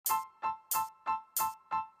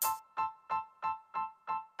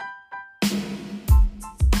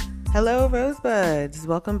Hello, Rosebuds.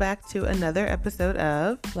 Welcome back to another episode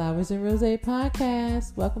of Flowers and Rosé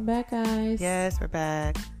podcast. Welcome back, guys. Yes, we're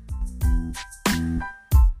back.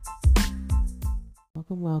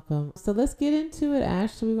 Welcome. So let's get into it,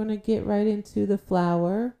 Ash. So we're going to get right into the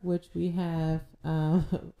flower, which we have,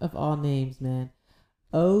 of all names, man,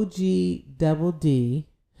 OGDD.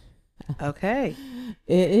 Okay.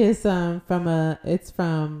 It is it's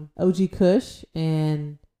from OG Kush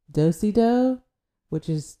and Dosido, which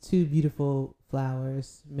is two beautiful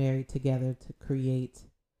flowers married together to create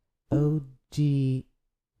OGDD.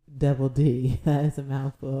 That is a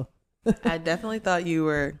mouthful. I definitely thought you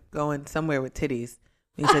were going somewhere with titties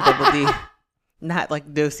when you said double D. Not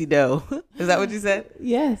like do-si-do. Is that what you said?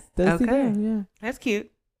 Yes. Dosido, okay. Yeah. That's cute.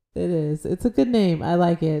 It is. It's a good name. I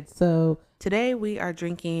like it. So today we are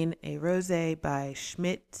drinking a rosé by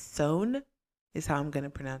Schmidt Sohn, is how I'm going to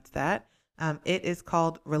pronounce that. It is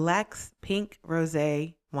called Relax Pink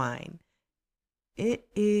Rosé Wine. It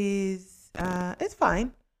is, it's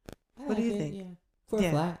fine. What do you think? Yeah. For a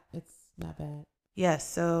flat, it's not bad. Yes.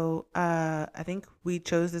 So I think we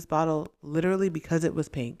chose this bottle literally because it was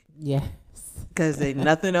pink. Yes. Because there's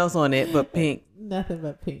nothing else on it but pink. Nothing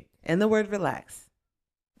but pink. And the word relax.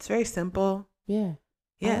 It's very simple. Yeah.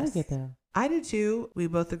 Yes. I like it though. I did too. We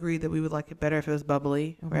both agreed that we would like it better if it was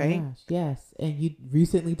bubbly, Oh right? My gosh, yes. And you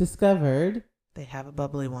recently discovered they have a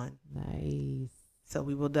bubbly one. Nice. So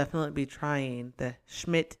we will definitely be trying the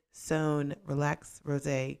Schmidt Sohn Relax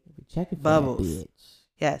Rosé Bubbles. That bitch.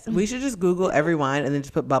 Yes. We should just Google every wine and then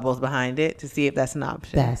just put bubbles behind it to see if that's an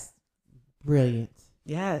option. That's brilliant.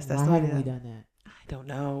 Yes. That's Why haven't we done that? I don't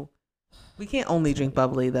know. We can't only drink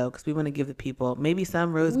bubbly though, because we want to give the people maybe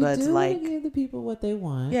some rosebuds like give the people what they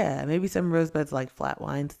want. Yeah, maybe some rosebuds like flat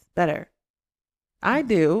wines better. I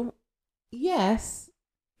do. Yes.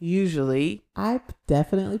 Usually. I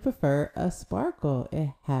definitely prefer a sparkle. It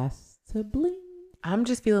has to bling. I'm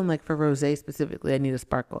just feeling like for rosé specifically, I need a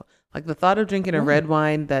sparkle. Like the thought of drinking a red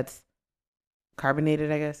wine that's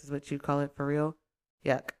carbonated, I guess is what you'd call it for real.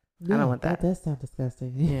 Yuck. Yeah, I don't want that. That does sound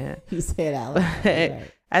disgusting. Yeah. You say it out loud.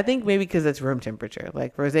 Right. I think maybe because it's room temperature.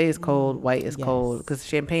 Like rosé is cold, white is cold. Because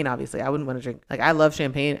champagne, obviously, I wouldn't want to drink. Like I love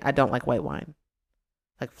champagne. I don't like white wine.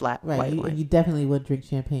 Like flat white wine. And you definitely wouldn't drink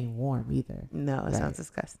champagne warm either. No, it sounds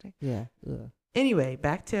disgusting. Yeah. Ugh. Anyway,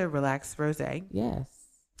 back to Relax Rosé. Yes.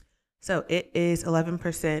 So it is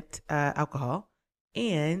 11% alcohol,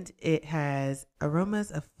 and it has aromas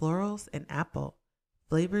of florals and apple,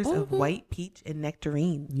 flavors of white peach and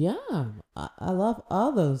nectarine. Yum. I love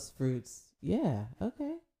all those fruits. Yeah.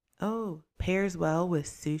 Okay. Oh, pairs well with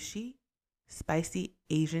sushi, spicy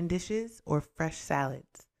Asian dishes, or fresh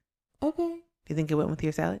salads. Okay. Do you think it went with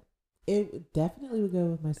your salad? It definitely would go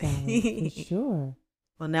with my salad for sure.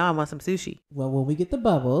 Well, now I want some sushi. Well, when we get the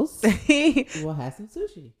bubbles, we'll have some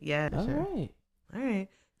sushi. Yeah, All sure. right. All right.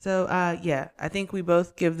 So, yeah, I think we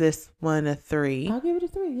both give this one a 3. I'll give it a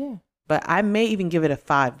 3, yeah. But I may even give it a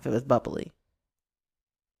 5 if it was bubbly.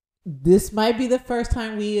 This might be the first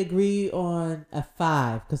time we agree on a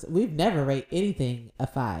 5 because we've never rated anything a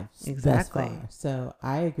 5 exactly. thus far. So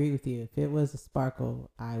I agree with you. If it was a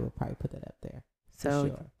sparkle, I would probably put that up there. So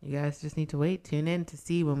sure. You guys just need to tune in to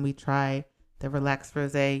see when we try the Relax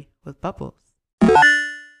Rosé with bubbles. All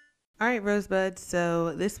right, Rosebuds.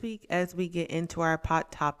 So this week, as we get into our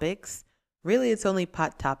pot topics, really it's only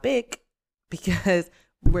pot topic because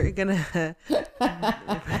we're gonna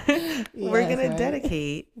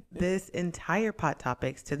dedicate this entire pot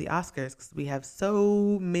topics to the Oscars because we have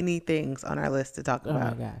so many things on our list to talk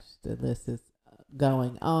about. Oh my gosh, the list is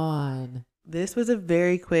going on. This was a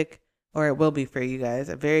very quick, or it will be for you guys,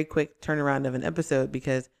 a very quick turnaround of an episode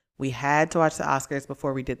because we had to watch the Oscars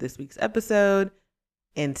before we did this week's episode.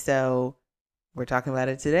 And so we're talking about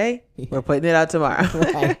it today. Yeah. We're putting it out tomorrow.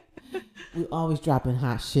 Right. We always dropping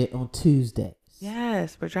hot shit on Tuesdays.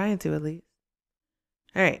 Yes, we're trying to at least.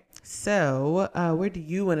 All right. So where do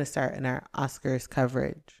you want to start in our Oscars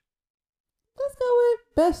coverage? Let's go with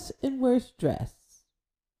best and worst dress.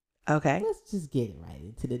 Okay. Let's just get right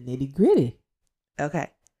into the nitty gritty.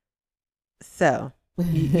 Okay. So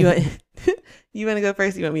you want to go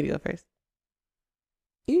first? You want me to go first?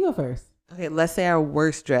 You go first. Okay, let's say our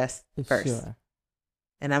worst dress first. Sure.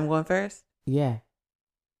 And I'm going first? Yeah.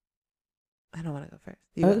 I don't want to go first.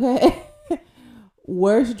 Okay.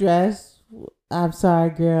 Worst dress. I'm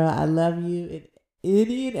sorry, girl. I love you in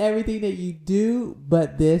any and everything that you do,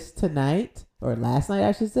 but this tonight, or last night,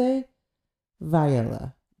 I should say,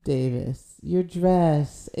 Viola Davis, your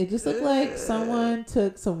dress. It just looked like someone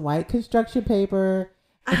took some white construction paper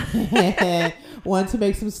and wanted to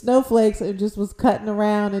make some snowflakes and just was cutting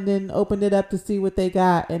around and then opened it up to see what they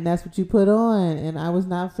got. And that's what you put on. And I was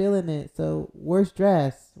not feeling it. So worst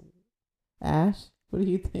dress. Ash, what do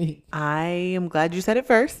you think? I am glad you said it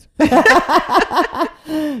first.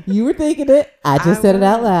 You were thinking it. I just said it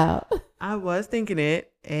out loud. I was thinking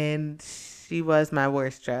it, and she was my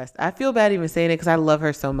worst dressed. I feel bad even saying it because I love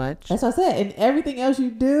her so much. That's what I said. And everything else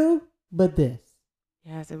you do, but this.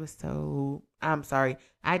 Yes, it was so... I'm sorry.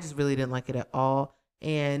 I just really didn't like it at all.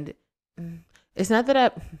 And it's not that I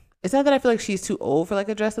feel like she's too old for like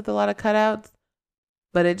a dress with a lot of cutouts,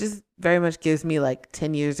 but it just very much gives me like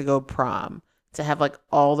 10 years ago prom to have like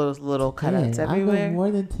all those little cutouts everywhere. I've been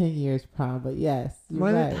more than 10 years prom, but yes.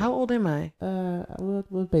 More than, how old am I?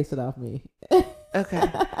 We'll base it off me. Okay.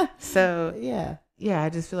 So yeah, I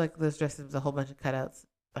just feel like those dresses with a whole bunch of cutouts.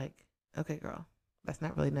 Like, okay, girl, that's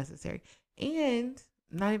not really necessary. And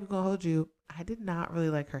I'm not even gonna hold you, I did not really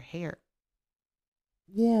like her hair.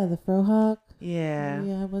 Yeah, the fro hawk. Yeah,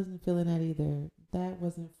 I wasn't feeling that either. That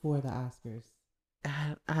wasn't for the Oscars.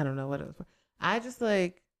 I don't know what it was for. I just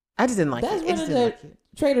didn't like that's it. That's one of the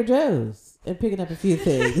Trader Joe's and picking up a few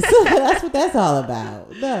things. That's what that's all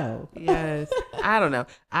about. No. Yes. I don't know.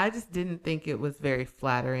 I just didn't think it was very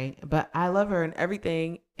flattering, but I love her and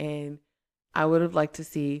everything. And I would have liked to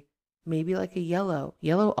see maybe like a yellow.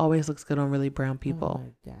 Yellow always looks good on really brown people. Oh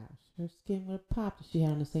my gosh. Her skin would have popped if she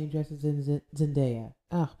had on the same dress as Zendaya.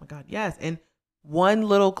 Oh my God. Yes. And one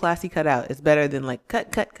little classy cutout is better than like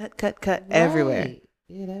cut right. everywhere.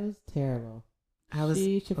 Yeah, that was terrible.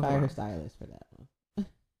 She should fire her stylist for that one.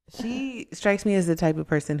 She strikes me as the type of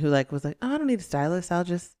person who like was like, oh, I don't need a stylist. I'll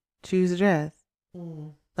just choose a dress.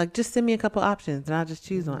 Like, just send me a couple options and I'll just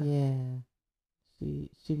choose one. Yeah.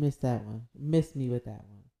 She missed that one. Missed me with that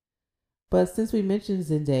one. But since we mentioned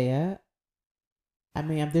Zendaya, I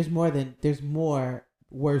mean, there's more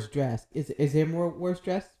worst dressed. Is there more worst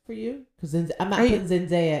dressed for you? Because I'm not putting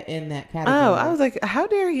Zendaya in that category. Oh, I was like, how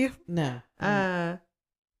dare you? No.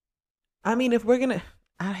 I mean, if we're gonna,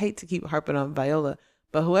 I hate to keep harping on Viola,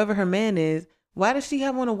 but whoever her man is, why does she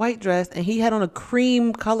have on a white dress and he had on a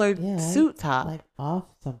cream colored suit top? Like off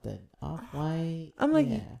white. I'm like,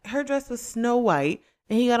 her dress was Snow White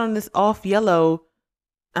and he got on this off yellow.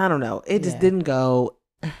 I don't know. It just didn't go.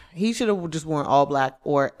 He should have just worn all black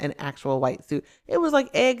or an actual white suit. It was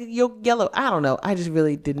like egg yolk yellow. I don't know. I just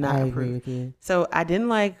really did not approve. Agree with you. So I didn't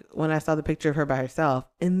like when I saw the picture of her by herself.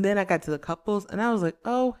 And then I got to the couples and I was like,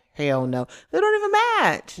 oh, hell no. They don't even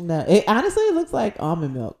match. No, it honestly looks like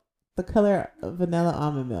almond milk. The color of vanilla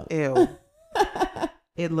almond milk. Ew.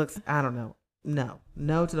 It looks, I don't know.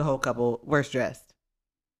 No to the whole couple. Worst dressed.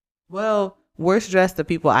 Well, worst dressed the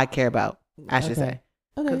people I care about, I should say.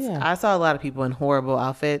 Okay, yeah. I saw a lot of people in horrible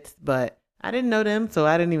outfits, but I didn't know them, so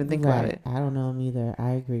I didn't even think about it. I don't know them either.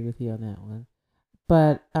 I agree with you on that one.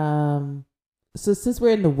 But so since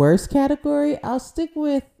we're in the worst category, I'll stick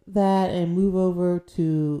with that and move over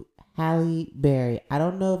to Halle Berry. I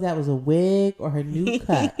don't know if that was a wig or her new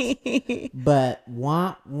cut, but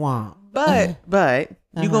womp womp. But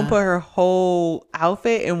you gonna put her whole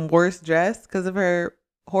outfit in worst dress because of her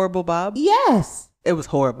horrible bob? Yes. It was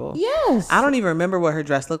horrible. Yes. I don't even remember what her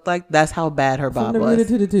dress looked like. That's how bad her bob was. From the rooter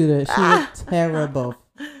to the tutor. She was terrible.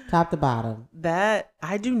 Top to bottom. That,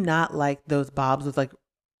 I do not like those bobs with like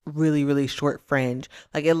really, really short fringe.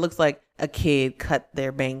 Like it looks like a kid cut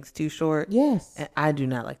their bangs too short. Yes. And I do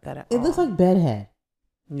not like that at all. It looks like bedhead.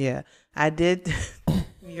 Yeah. I did.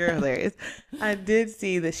 You're hilarious. I did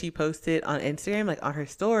see that she posted on Instagram, like on her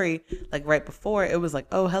story, like right before, it was like,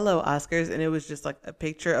 oh, hello, Oscars. And it was just like a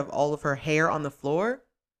picture of all of her hair on the floor,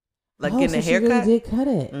 like getting a haircut. She really did cut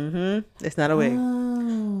it. Mm-hmm. It's not a wig.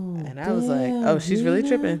 Oh, and I was like, oh, she's really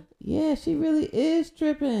tripping. Yeah, she really is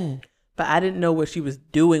tripping. But I didn't know what she was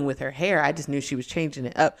doing with her hair. I just knew she was changing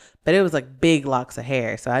it up. But it was like big locks of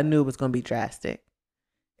hair. So I knew it was going to be drastic.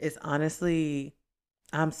 It's honestly,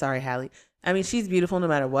 I'm sorry, Halle. I mean, she's beautiful no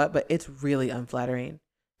matter what, but it's really unflattering.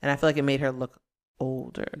 And I feel like it made her look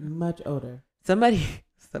older. Much older. Somebody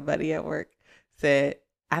at work said,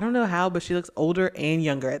 I don't know how, but she looks older and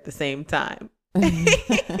younger at the same time. And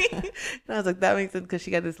I was like, that makes sense because she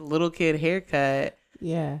got this little kid haircut.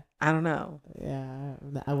 Yeah. I don't know. Yeah,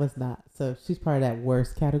 I was not. So she's part of that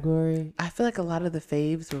worst category. I feel like a lot of the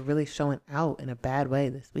faves were really showing out in a bad way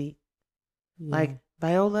this week. Yeah. Like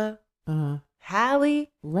Viola,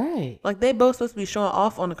 Halle. Right. Like they both supposed to be showing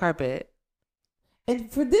off on the carpet.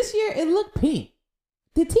 And for this year, it looked pink.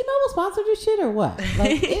 Did T-Mobile sponsor this shit or what?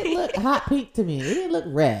 Like it looked hot pink to me. It didn't look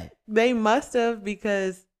red. They must have,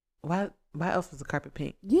 because why else was the carpet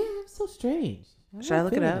pink? Yeah, it's so strange. Should I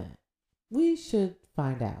look it up? We should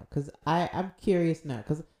find out because I'm curious now.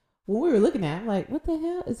 Because when we were looking at it, I'm like, what the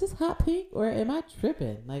hell? Is this hot pink or am I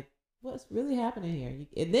tripping? Like, what's really happening here?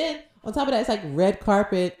 And then on top of that, it's like red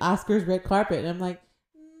carpet, Oscars red carpet. And I'm like,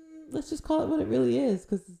 let's just call it what it really is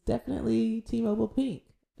because it's definitely T-Mobile pink.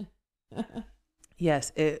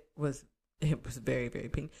 Yes, it was very, very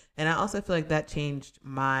pink. And I also feel like that changed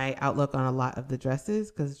my outlook on a lot of the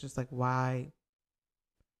dresses because it's just like, why?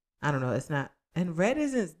 I don't know. It's not. And red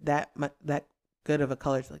isn't that good of a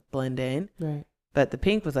color to like blend in. Right. But the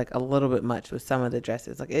pink was like a little bit much with some of the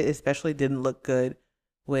dresses. Like it especially didn't look good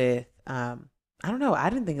with, I don't know. I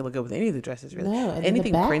didn't think it looked good with any of the dresses really. No, and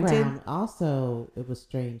anything the background printed. also, it was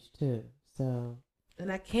strange too. So.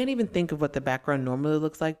 And I can't even think of what the background normally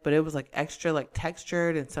looks like, but it was like extra like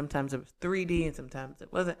textured and sometimes it was 3D and sometimes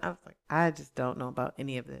it wasn't. I was like, I just don't know about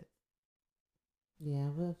any of this. Yeah,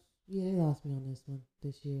 well, yeah, they lost me on this one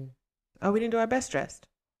this year. Oh, we didn't do our best dressed.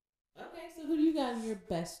 Okay, so who do you got in your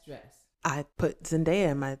best dress? I put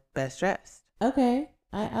Zendaya in my best dressed. Okay,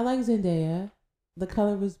 I like Zendaya. The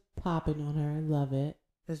color was popping on her. I love it.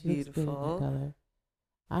 It's she looks good in beautiful. that color.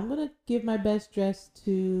 I'm going to give my best dress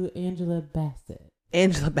to Angela Bassett.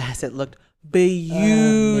 Angela Bassett looked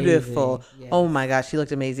beautiful. Yes. Oh my gosh, she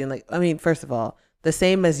looked amazing. Like, I mean, first of all, the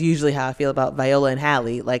same as usually how I feel about Viola and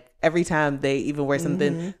Halle. Like every time they even wear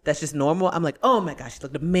something that's just normal, I'm like, oh my gosh, she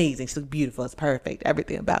looked amazing. She looked beautiful. It's perfect.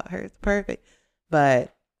 Everything about her is perfect.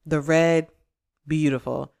 But the red,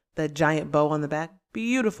 beautiful. The giant bow on the back,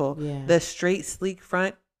 beautiful. Yeah. The straight, sleek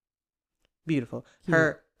front, beautiful. Cute.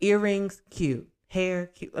 Her earrings, cute.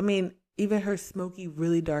 Hair, cute. I mean, even her smoky,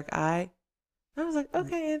 really dark eye. I was like,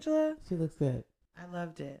 okay, Angela. She looks good. I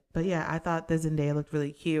loved it. But yeah, I thought the Zendaya looked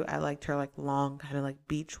really cute. I liked her like long kind of like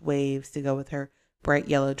beach waves to go with her bright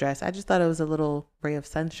yellow dress. I just thought it was a little ray of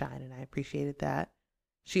sunshine and I appreciated that.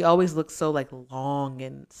 She always looks so like long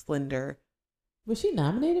and slender. Was she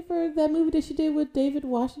nominated for that movie that she did with David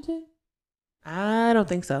Washington? I don't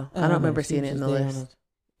think so. I don't remember seeing it in the list.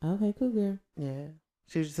 Okay, cool girl. Yeah.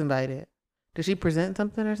 She was just invited. Did she present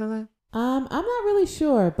something or something? I'm not really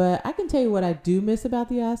sure, but I can tell you what I do miss about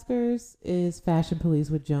the Oscars is Fashion Police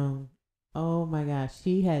with Joan. Oh my gosh,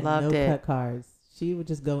 she had Loved it. cut cards. She would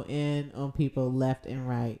just go in on people left and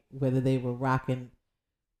right, whether they were rocking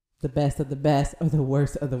the best of the best or the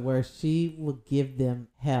worst of the worst. She will give them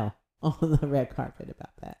hell on the red carpet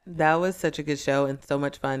about that. That was such a good show and so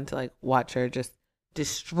much fun to like watch her just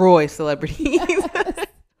destroy celebrities. Yes.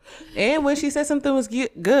 And when she said something was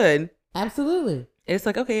good, Absolutely. it's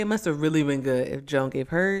like, okay, it must have really been good if Joan gave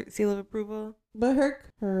her seal of approval. But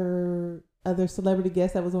her other celebrity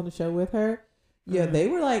guest that was on the show with her, yeah, they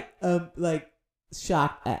were like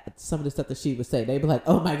shocked at some of the stuff that she would say. They'd be like,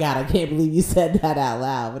 oh my God, I can't believe you said that out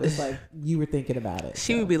loud. But it's like you were thinking about it.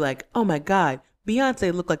 She would be like, oh my God,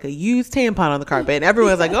 Beyonce looked like a used tampon on the carpet. And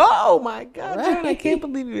everyone's like, oh my God, Right. Joan, I can't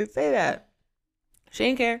believe you would say that. She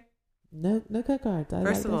didn't care. No cut cards.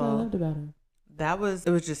 First of all, I loved about her. It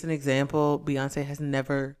was just an example. Beyonce has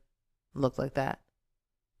never looked like that.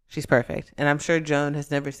 She's perfect. And I'm sure Joan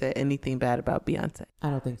has never said anything bad about Beyonce. I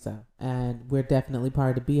don't think so. And we're definitely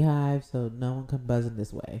part of the Beehive, so no one come buzzing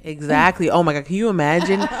this way. Exactly. Oh my God. Can you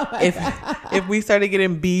imagine if we started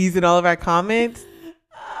getting bees in all of our comments?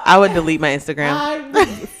 I would delete my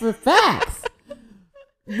Instagram. For facts.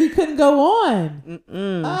 We couldn't go on.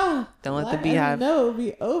 Don't let the Beehive. No, it'll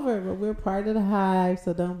be over, but we're part of the hive,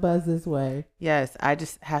 so don't buzz this way. Yes, I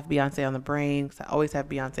just have Beyonce on the brain because I always have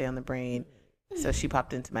Beyonce on the brain. So she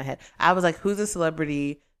popped into my head. I was like, who's a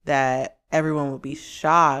celebrity that everyone would be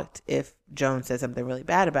shocked if Joan said something really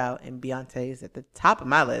bad about? And Beyonce is at the top of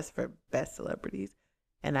my list for best celebrities.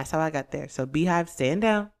 And that's how I got there. So Beehive, stand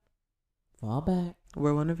down. Fall back.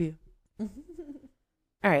 We're one of you.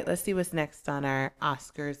 All right, let's see what's next on our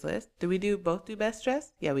Oscars list. Did we both do best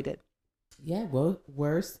dress? Yeah, we did. Yeah, well,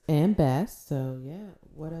 worst and best. So, yeah,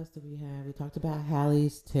 what else did we have? We talked about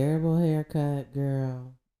Halle's terrible haircut,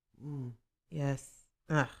 girl. Yes.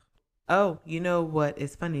 Ugh. Oh, you know what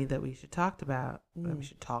is funny that we should talk about? That we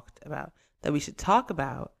should talk about.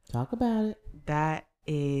 Talk about it. That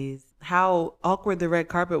is how awkward the red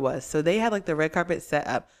carpet was. So they had like the red carpet set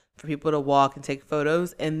up for people to walk and take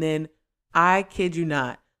photos. And then I kid you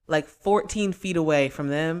not, like 14 feet away from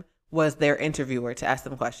them was their interviewer to ask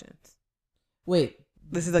them questions. Wait.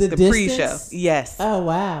 This is like the pre-show. Yes. Oh,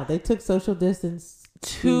 wow. They took social distance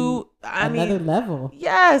to another level.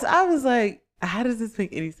 Yes. I was like, how does this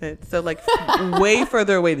make any sense? So like way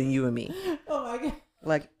further away than you and me. Oh my God.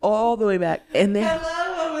 Like all the way back. And then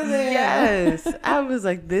hello over there. Yes. I was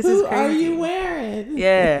like, this is crazy. Who are you wearing?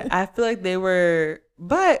 Yeah. I feel like they were,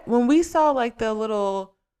 but when we saw like the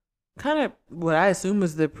little kind of what I assume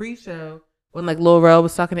was the pre-show, When like Lil Rel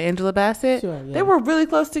was talking to Angela Bassett, Sure, yeah. they were really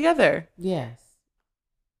close together. Yes.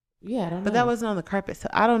 Yeah, I don't know. But that wasn't on the carpet, so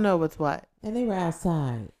I don't know what's what. And they were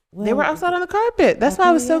outside. Well, they were outside on the carpet. That's why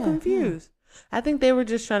I was so confused. Yeah. I think they were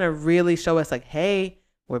just trying to really show us like, hey,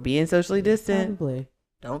 we're being socially distant. Probably.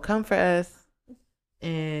 Don't come for us.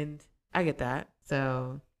 And I get that.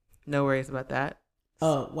 So no worries about that.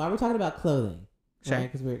 Oh, while we're talking about clothing, sure.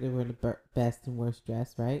 Right? Because we're in the best and worst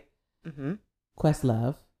dress, right? Mm-hmm.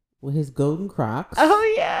 Questlove with his golden Crocs.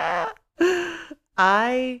 Oh, yeah.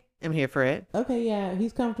 I am here for it. Okay, yeah.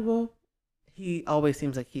 He's comfortable. He always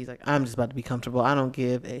seems like he's like, I'm just about to be comfortable. I don't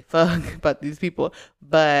give a fuck about these people.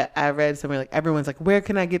 But I read somewhere like everyone's like, where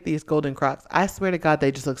can I get these golden Crocs? I swear to God,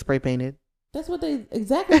 they just look spray painted. That's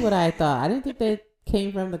exactly what I thought. I didn't think they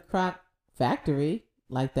came from the Croc factory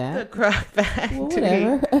like that. The Croc factory. Well,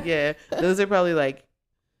 whatever. Yeah. Those are probably like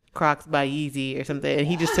Crocs by Yeezy or something. And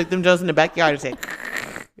he just took them just in the backyard and said,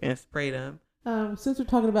 and sprayed them. Since we're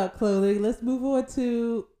talking about clothing, let's move on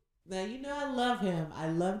to, now you know I love him. I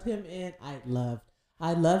love him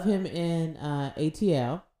in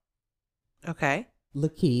ATL. Okay.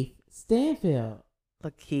 Lakeith Stanfield.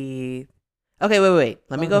 Lakeith. Okay, wait.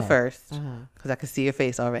 Let me go first because I can see your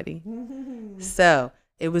face already. So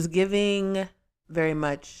it was giving very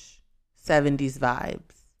much 70s vibes.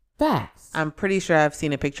 Facts. I'm pretty sure I've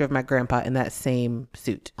seen a picture of my grandpa in that same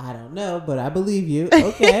suit. I don't know, but I believe you.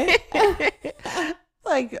 Okay.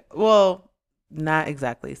 Like, well, not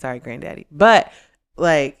exactly. Sorry, granddaddy. But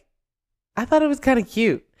like, I thought it was kind of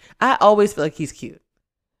cute. I always feel like he's cute.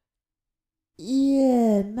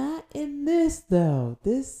 Yeah, not in this though.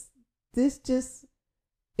 This just,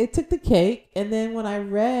 it took the cake. And then when I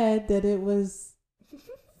read that it was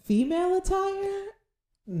female attire,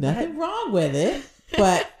 nothing wrong with it.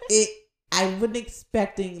 But I wasn't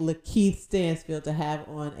expecting Lakeith Stanfield to have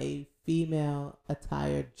on a female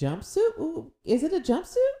attired jumpsuit. Ooh, is it a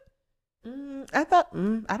jumpsuit? I thought,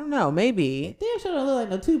 I don't know, maybe. Damn sure don't look like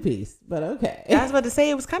no two-piece, but okay. I was about to say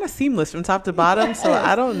it was kind of seamless from top to bottom, yes. So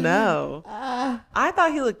I don't know. I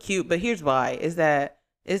thought he looked cute, but here's why: is that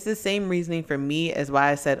it's the same reasoning for me as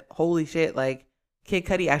why I said, "Holy shit!" Like Kid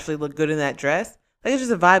Cudi actually looked good in that dress. Like it's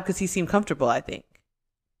just a vibe because he seemed comfortable. I think.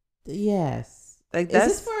 Yes. Like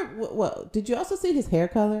that's. Is this for what? Did you also see his hair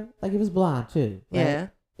color? Like it was blonde too. Right? Yeah.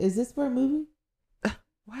 Is this for a movie?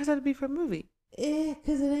 Why is that to be for a movie?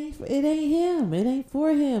 Because it ain't him. It ain't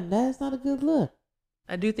for him. That's not a good look.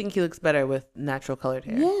 I do think he looks better with natural colored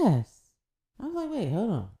hair. Yes. I was like, wait,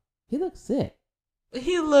 hold on. He looks sick.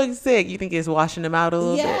 He looks sick. You think he's washing him out a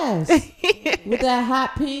little bit? Yes. With that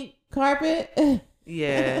hot pink carpet.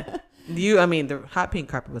 Yeah. The hot pink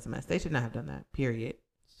carpet was a mess. They should not have done that. Period.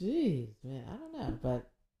 Jeez, man. I don't know. But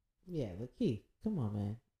yeah, Lakeith. Come on,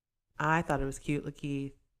 man. I thought it was cute,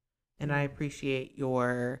 Lakeith. And I appreciate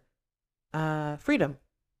your freedom.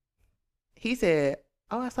 He said,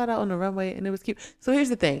 oh, I saw that on the runway and it was cute. So here's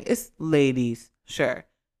the thing. It's ladies, sure.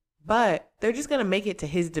 But they're just going to make it to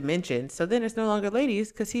his dimension. So then it's no longer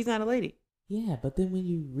ladies because he's not a lady. Yeah, but then when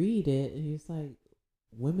you read it, it's like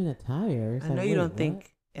women attire. I know you don't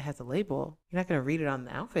think it has a label. You're not going to read it on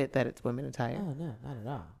the outfit that it's women attire. Oh, no, not at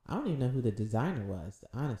all. I don't even know who the designer was,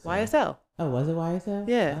 honestly. YSL. Oh, was it YSL?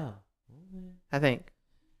 Yeah. Oh, okay. I think.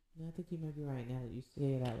 No, I think you might be right now that you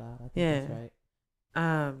say it out loud. I think that's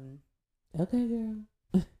right. Okay, girl.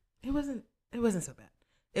 It wasn't so bad.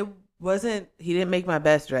 It wasn't, he didn't make my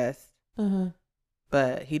best dress.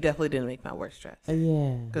 But he definitely didn't make my worst dress.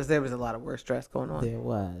 Yeah. Because there was a lot of worst dress going on. There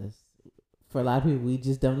was. For a lot of people, we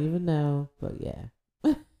just don't even know. But yeah.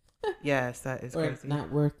 Yes, that is crazy.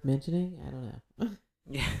 Not worth mentioning. I don't know.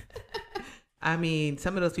 Yeah. I mean,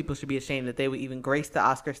 some of those people should be ashamed that they would even grace the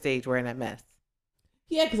Oscar stage wearing that mess.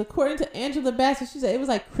 Yeah, because according to Angela Bassett, she said it was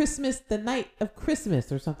like Christmas, the night of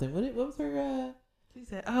Christmas or something. What was her? She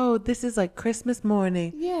said, oh, this is like Christmas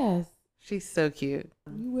morning. Yes. She's so cute.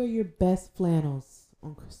 You wear your best flannels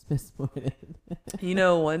on Christmas morning. You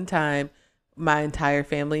know, one time my entire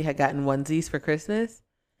family had gotten onesies for Christmas.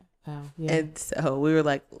 Oh, yeah. And so we were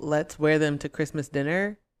like, let's wear them to Christmas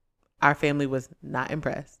dinner. Our family was not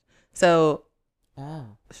impressed. So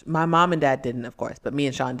my mom and dad didn't, of course, but me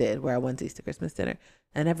and Sean did wear our onesies to Christmas dinner.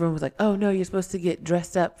 And everyone was like, oh, no, you're supposed to get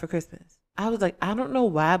dressed up for Christmas. I was like, I don't know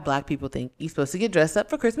why black people think you're supposed to get dressed up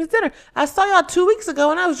for Christmas dinner. I saw y'all 2 weeks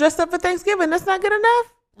ago and I was dressed up for Thanksgiving. That's not good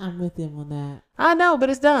enough. I'm with him on that. I know, but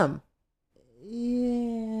it's dumb.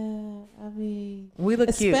 Yeah. I mean, we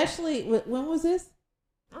look cute. Especially, when was this?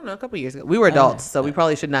 I don't know, a couple years ago. We were adults, so we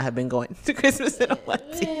probably should not have been going to Christmas in a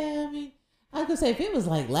onesie. Yeah, I mean, I was going to say, if it was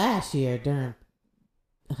like last year during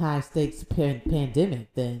high stakes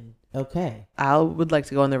pandemic, then okay. I would like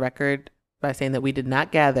to go on the record by saying that we did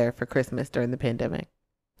not gather for Christmas during the pandemic.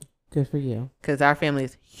 Good for you. Because our family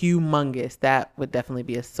is humongous. That would definitely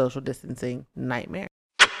be a social distancing nightmare.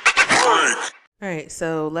 All right,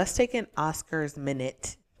 so let's take an Oscars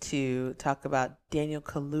minute to talk about Daniel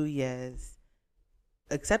Kaluuya's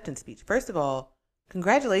acceptance speech. First of all,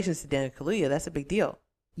 congratulations to Daniel Kaluuya. That's a big deal.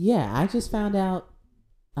 Yeah, I just found out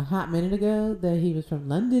a hot minute ago that he was from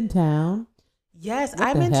London town. Yes,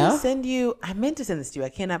 I meant to send this to you. I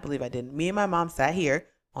cannot believe I didn't. Me and my mom sat here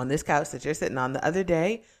on this couch that you're sitting on the other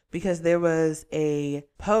day because there was a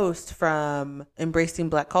post from Embracing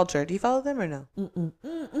Black Culture. Do you follow them or no?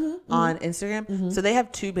 On Instagram. Mm-hmm. So they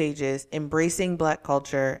have 2 pages, Embracing Black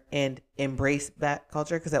Culture and Embrace Black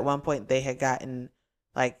Culture, because at one point they had gotten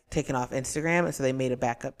taken off Instagram, and so they made a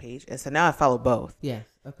backup page. And so now I follow both. Yes.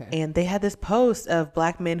 Okay. And they had this post of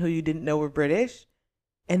Black men who you didn't know were British,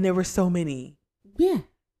 and there were so many. Yeah.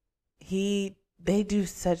 They do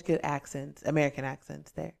such good accents, American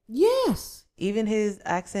accents there. Yes. Even his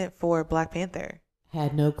accent for Black Panther.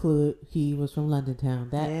 Had no clue he was from London town.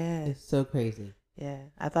 That is so crazy. Yeah.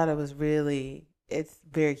 I thought it was it's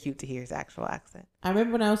very cute to hear his actual accent. I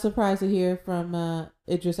remember when I was surprised to hear from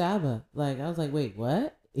Idris Elba. I was like, wait,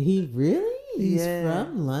 what? He really? He's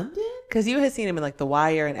from London? Because you had seen him in The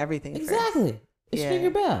Wire and everything. Exactly. It's Stringer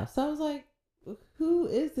Bell. So I was like, who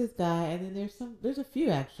is this guy? And then there's a few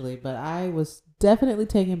actually, but I was definitely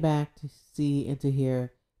taken back to see and to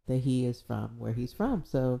hear that he is from where he's from.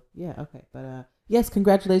 So yeah, okay. But yes,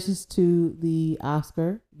 congratulations to the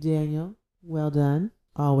Oscar, Daniel. Well done.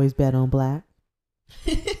 Always bet on black.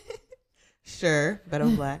 Sure, bet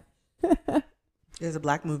on black. There's a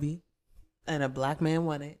black movie, and a black man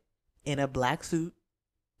won it in a black suit.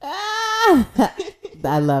 I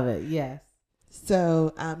love it. Yes.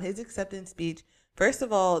 So his acceptance speech. First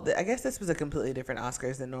of all, I guess this was a completely different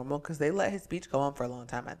Oscars than normal because they let his speech go on for a long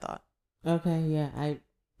time, I thought. Okay, yeah.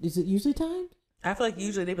 Is it usually timed? I feel like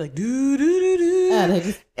usually they'd be like, do, do, do, do. Oh, they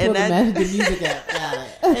just pull the music out. Got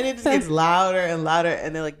it. And it just gets louder and louder,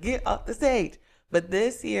 and they're like, get off the stage. But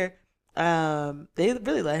this year, they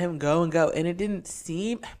really let him go and go, and it didn't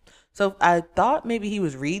seem... So I thought maybe he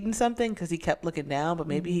was reading something because he kept looking down, but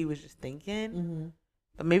maybe he was just thinking. Mm-hmm.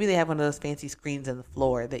 But maybe they have one of those fancy screens on the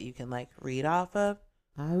floor that you can read off of.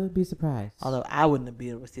 I would be surprised. Although I wouldn't have been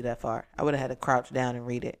able to see that far. I would have had to crouch down and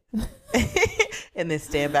read it. And then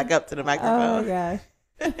stand back up to the microphone. Oh my gosh.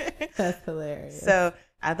 That's hilarious. So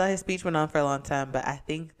I thought his speech went on for a long time, but I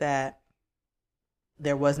think that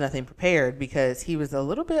there was nothing prepared because he was a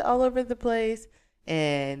little bit all over the place.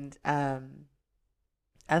 And I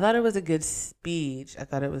thought it was a good speech. I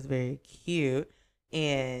thought it was very cute.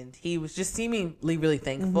 And he was just seemingly really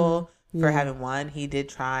thankful for having won. He did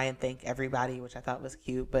try and thank everybody, which I thought was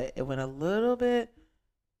cute, but it went a little bit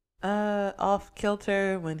off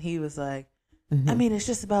kilter when he was like, I mean, it's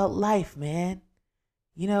just about life, man.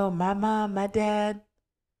 You know, my mom, my dad,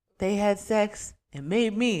 they had sex and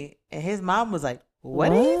made me. And his mom was like, what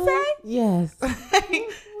did he say? Yes.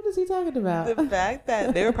 What is he talking about? The fact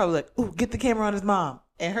that they were probably like, ooh, get the camera on his mom.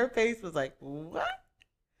 And her face was like, what?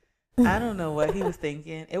 I don't know what he was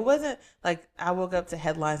thinking. It wasn't like I woke up to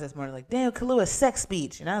headlines this morning like, damn, Kaluuya sex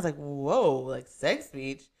speech. And I was like, whoa, sex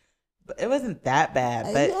speech? But it wasn't that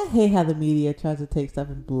bad. But I hate how the media tries to take stuff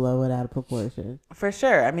and blow it out of proportion. For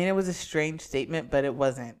sure. I mean, it was a strange statement, but it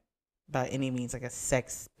wasn't by any means like a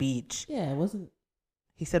sex speech. Yeah, it wasn't.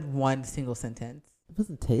 He said one single sentence. It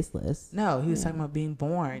wasn't tasteless. No, he was talking about being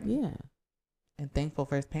born. Yeah. And thankful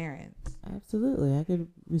for his parents. Absolutely. I could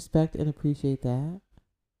respect and appreciate that.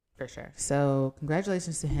 For sure. So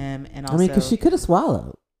congratulations to him. And also, I mean, because she could have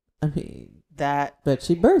swallowed. I mean, but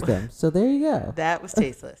she birthed him. So there you go. That was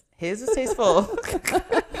tasteless. His was tasteful.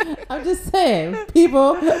 I'm just saying,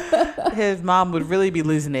 people. His mom would really be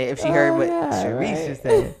losing it if she heard what Sharice just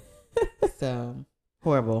said. So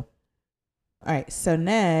horrible. All right. So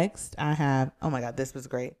next I have, oh my God, this was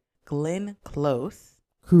great. Glenn Close.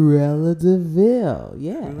 Cruella DeVille.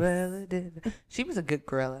 Yeah. Cruella DeVille. She was a good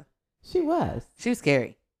Cruella. She was. She was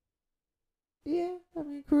scary. Yeah, I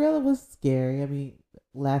mean, Cruella was scary. I mean,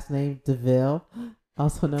 last name DeVille,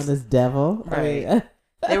 also known as Devil. Right. I mean,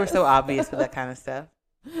 they were so obvious with that kind of stuff.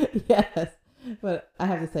 Yes, but I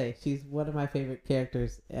have to say, she's one of my favorite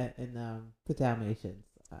characters in the Dalmatians.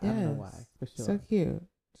 I don't know why, for sure. So cute.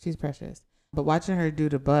 She's precious. But watching her do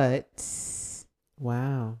the butts,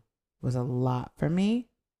 wow, was a lot for me.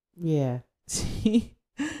 Yeah,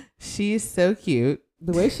 she's so cute.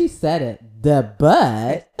 The way she said it, the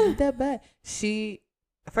butt. She,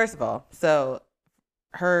 first of all, so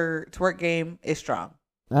her twerk game is strong.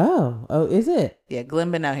 Oh, is it? Yeah, Glenn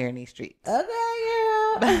been out here in these streets. Okay, girl.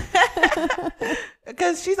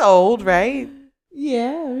 Because she's old, right?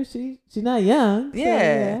 Yeah, I mean, she's not young. Yeah.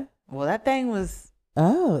 So yeah. Well, that thing was.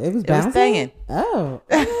 Oh, it was It was bouncing? banging. Oh.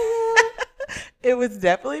 It was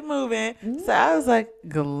definitely moving. Mm. So I was like,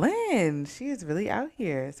 Glenn, she is really out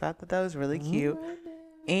here. So I thought that was really cute. Right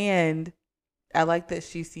And I like that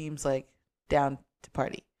she seems like down to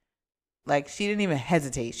party. Like she didn't even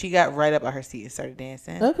hesitate. She got right up on her seat and started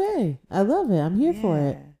dancing. Okay. I love it. I'm here for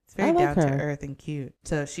it. It's very I like down her. to earth and cute.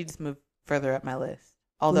 So she just moved further up my list.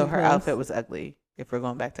 Although her Because- outfit was ugly, if we're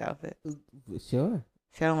going back to outfit. Sure.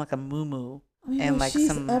 She had on like a muumuu. I mean, And like she's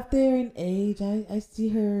some- up there in age. I see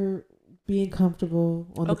her being comfortable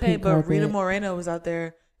on the Okay, pink but carpet. Rita Moreno was out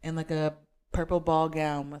there in like a purple ball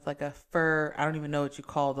gown with like a fur. I don't even know what you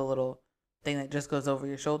call the little thing that just goes over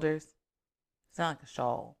your shoulders. It's not like a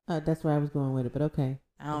shawl. That's where I was going with it, but okay.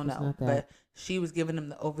 I don't It's know. not that. But she was giving him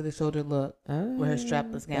the over the shoulder look with her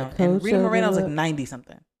strapless gown. That And cold Rita shoulder Moreno's like look. 90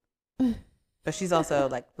 something. But she's also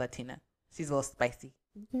like Latina. She's a little spicy.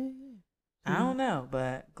 Okay. I don't know,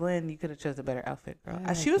 but Glenn, you could have chose a better outfit, girl.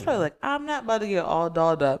 I She was like probably it. like, I'm not about to get all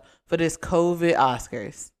dolled up for this COVID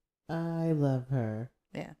Oscars. I love her.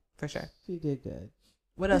 Yeah, for sure. She did good.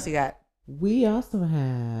 What else you got? We also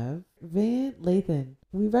have Van Lathan.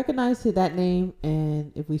 We recognized that name,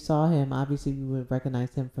 and if we saw him, obviously we would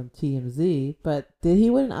recognize him from TMZ. But did he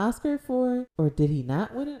win an Oscar for, or did he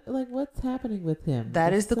not win it? Like, what's happening with him?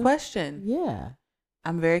 That is the So- question. Yeah.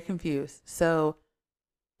 I'm very confused. So,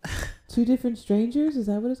 Two Different Strangers? Is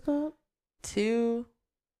that what it's called? Two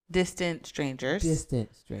Distant Strangers.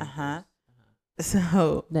 Distant Strangers. Uh-huh.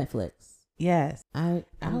 So, Netflix. yes.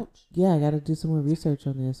 Ouch. Yeah, I got to do some more research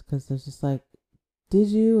on this because there's just like, did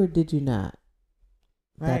you or did you not?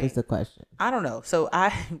 That Right. is the question. I don't know. So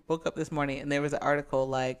I woke up this morning and there was an article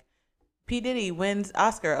like P. Diddy wins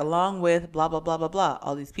Oscar along with blah, blah, blah, blah, blah,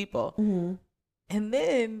 all these people. Mm-hmm. And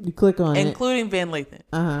then, You click on it. including Van Lathan.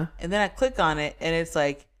 Uh-huh. And then I click on it and it's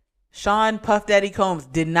like, Sean Puff Daddy Combs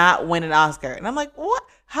did not win an Oscar. And I'm like, what?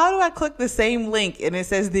 How do I click the same link and it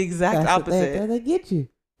says the exact That's what opposite? they get you.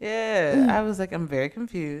 Yeah. I was like, I'm very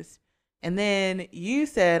confused. And then you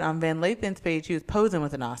said on Van Lathan's page he was posing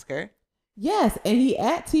with an Oscar, Yes, and he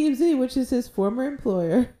at TMZ, which is his former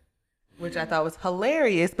employer. which I thought was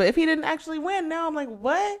hilarious. But if he didn't actually win, now I'm like,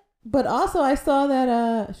 what? But also, I saw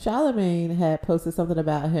that Charlemagne had posted something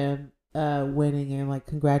about him winning and like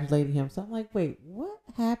congratulating him. So I'm like, wait, what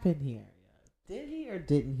happened here? Did he or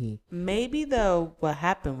didn't he? Maybe though, what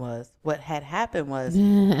had happened was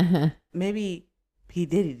maybe P.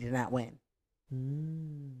 Diddy did not win.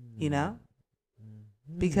 You know,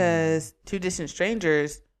 because Two Distant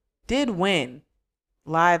Strangers did win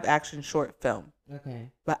live action short film.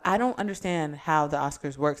 Okay. But I don't understand how the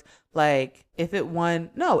Oscars works. Like, if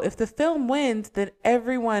the film wins, then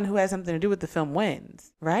everyone who has something to do with the film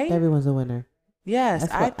wins, right? Everyone's a winner. Yes,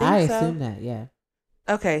 That's I what think I so. assume that. Yeah.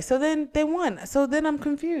 Okay, so then they won. So then I'm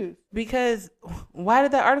confused because why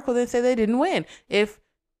did that article then say they didn't win? If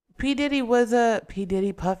P. Diddy was P.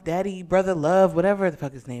 Diddy, Puff Daddy, Brother Love, whatever the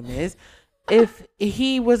fuck his name is, if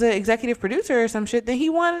he was an executive producer or some shit, then he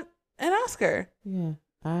won an Oscar. Yeah.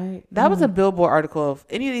 That was a Billboard article. If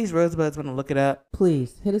any of these Rosebuds want to look it up,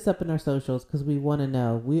 Please hit us up in our socials because we want to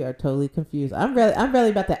know. We are totally confused. I'm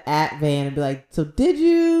really about to at Van and be like, so did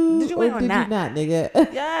you win or or did not? you not,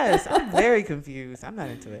 nigga? yes, I'm very confused. I'm not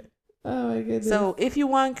into it. Oh my goodness. So if you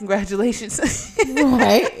won, congratulations.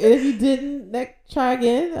 Right. And if you didn't, try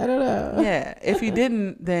again. I don't know. Yeah. If you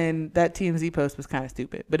didn't, then that TMZ post was kind of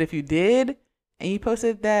stupid. But if you did and you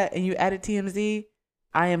posted that and you added TMZ,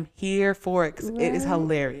 I am here for it 'cause it is Right.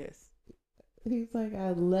 hilarious. He's like,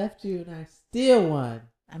 I left you and I still won.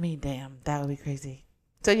 I mean, damn, that would be crazy.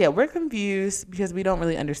 So yeah, we're confused because we don't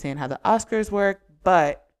really understand how the Oscars work,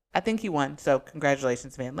 but I think he won. So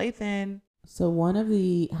congratulations, Van Lathan. So one of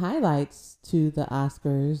the highlights to the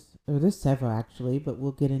Oscars, or there's several actually, but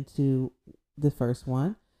we'll get into the first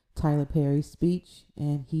one, Tyler Perry's speech,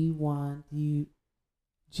 and he won the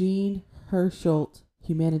Jean Hersholt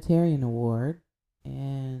Humanitarian Award,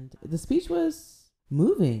 and the speech was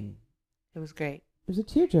moving. It was great. It was a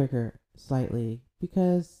tearjerker slightly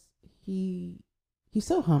because he's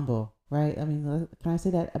so humble, right? I mean, can I say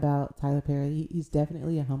that about Tyler Perry? He's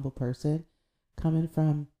definitely a humble person coming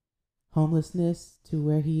from homelessness to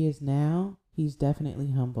where he is now. He's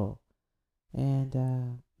definitely humble. And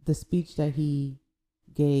the speech that he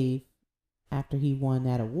gave after he won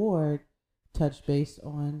that award touched base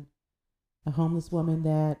on a homeless woman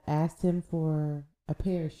that asked him for a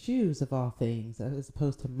pair of shoes, of all things, as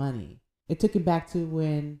opposed to money. It took him back to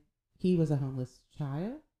when he was a homeless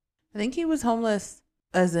child. I think he was homeless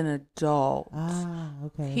as an adult. Ah,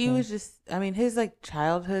 okay. He okay. was just, I mean, his like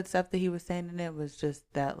childhood stuff that he was saying in it was just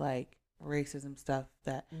that like racism stuff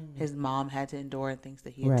that his mom had to endure and things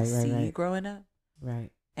that he had to see growing up.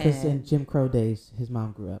 Right. Because in And Jim Crow days, his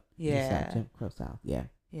mom grew up in the yeah, South, Jim Crow South. Yeah.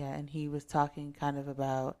 yeah, and he was talking kind of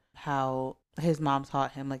about how his mom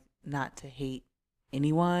taught him like not to hate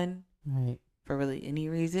anyone Right. for really any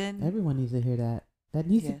reason. Everyone needs to hear that. That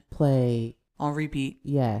needs to play on repeat.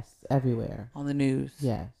 Yes, everywhere. On the news.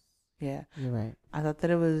 Yes. Yeah. You're right. I thought that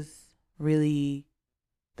it was really,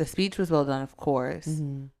 the speech was well done, of course.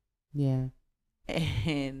 Mm-hmm. Yeah.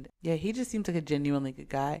 And yeah, he just seems like a genuinely good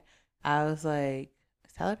guy. I was like,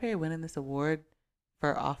 is Tyler Perry winning this award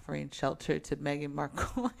for offering shelter to Meghan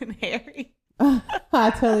Markle and Harry?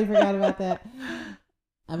 I totally forgot about that.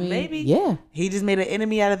 I mean, maybe. Yeah. He just made an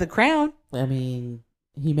enemy out of the crown. I mean,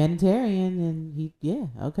 humanitarian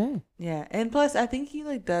and okay. Yeah. And plus, I think he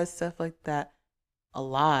like does stuff like that a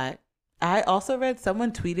lot. I also read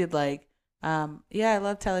someone tweeted like, yeah, I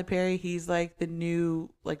love Tyler Perry. He's like the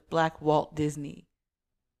new like Black Walt Disney.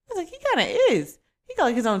 I was like, he kind of is. He got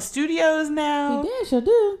like his own studios now. He damn sure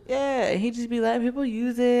do. Yeah, and he just be letting people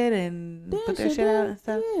use it and put their shit out and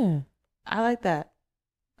stuff. Yeah. I like that.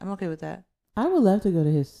 I'm okay with that. I would love to go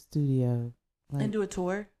to his studio. Like, and do a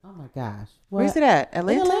tour. Oh my gosh. Where's it at?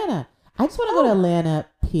 Atlanta? In Atlanta. I just want to go to Atlanta,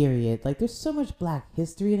 period. Like, there's so much Black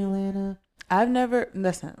history in Atlanta. I've never,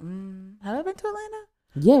 listen, have I been to Atlanta?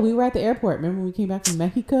 Yeah, we were at the airport. Remember when we came back from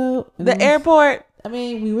Mexico? The airport? I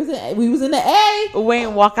mean, we was in the A. We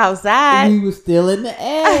ain't walk outside. We was still in the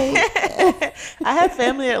A. I have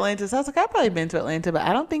family in Atlanta, so I was like, I've probably been to Atlanta, but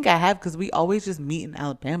I don't think I have because we always just meet in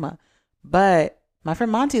Alabama. But my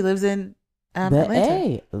friend Monty lives in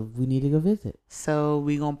Atlanta. A. We need to go visit. So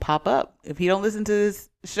we gonna pop up. If he don't listen to this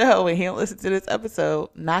show and he don't listen to this episode,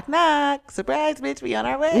 knock knock, surprise, bitch, we on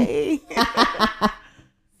our way.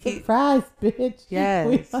 Surprise, bitch.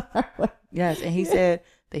 Yes. Yes, and he said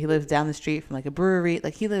that he lives down the street from like a brewery.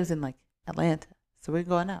 Like he lives in like Atlanta, so we're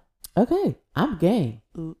going out. Okay, I'm game.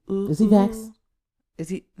 Ooh, ooh, is he vaxxed? Is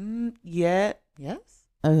he? Yeah. Yes.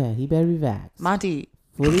 Okay, he better be vaxxed. Monty.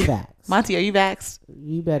 Fully vaxxed. Monty, are you vaxxed?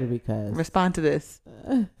 You better because. Respond to this.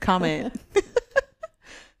 Comment.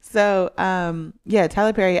 So, yeah,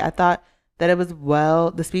 Tyler Perry, I thought that it was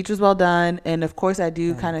the speech was well done. And of course I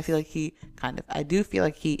do kind of feel like I do feel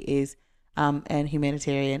like he is, an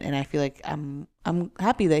humanitarian. And I feel like I'm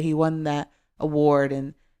happy that he won that award.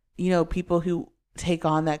 And, you know, people who take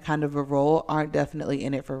on that kind of a role aren't definitely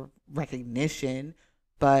in it for recognition,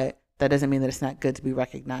 but that doesn't mean that it's not good to be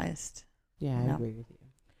recognized. Yeah, I agree with you.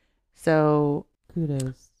 So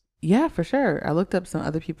kudos. Yeah, for sure. I looked up some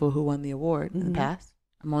other people who won the award in the past.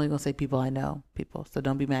 I'm only going to say people I know, so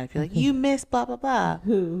don't be mad if you're like, you missed blah, blah, blah.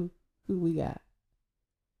 Who we got?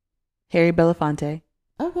 Harry Belafonte.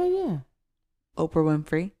 Okay, yeah. Oprah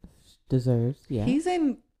Winfrey. Deserves, yeah. He's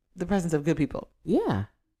in the presence of good people. Yeah.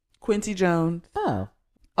 Quincy Jones. Oh.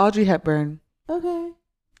 Audrey Hepburn. Okay.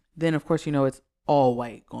 Then, of course, you know it's all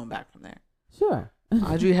white going back from there. Sure.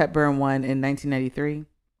 Audrey Hepburn won in 1993.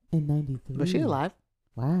 In 93. Was she alive?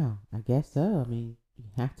 Wow. I guess so. I mean, you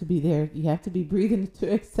have to be there. You have to be breathing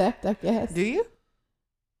to accept, I guess. Do you?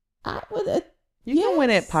 I would. You can win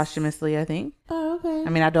it posthumously, I think. Oh, okay. I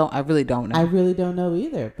mean, I really don't know. I really don't know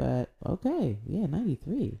either, but okay. Yeah,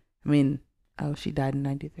 93. I mean, she died in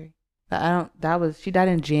 93. But she died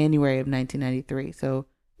in January of 1993. So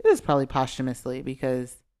it was probably posthumously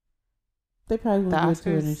because they probably won't give it to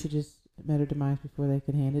her and she just met her demise before they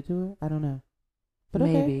could hand it to her. I don't know. But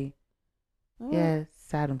maybe. Okay. Yeah, it's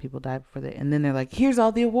sad when people die before and then they're like, here's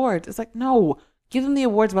all the awards. It's like, no, give them the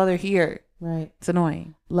awards while they're here. Right. It's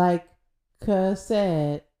annoying. Like Cuz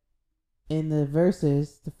said in the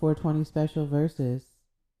verses, the 420 special verses.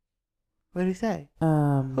 What did he say?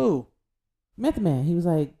 Who? Method Man. He was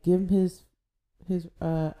like, give him his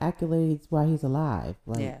accolades while he's alive.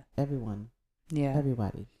 Like everyone. Yeah.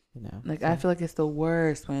 Everybody, you know. Like I feel like it's the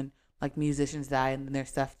worst when like musicians die and then their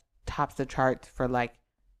stuff tops the charts for like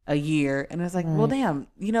a year and it's like, well damn,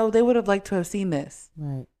 you know, they would have liked to have seen this.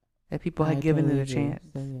 Right. If people had given it a chance.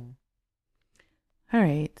 So, yeah. All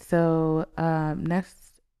right. So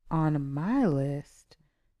next on my list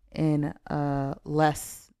in a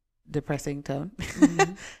less depressing tone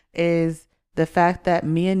is the fact that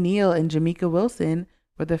Mia Neal and Jamaica Wilson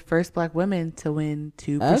were the first Black women to win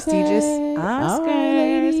 2 prestigious Oscars. All right,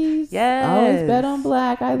 ladies. Yes. Always bet on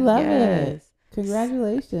Black. I love it.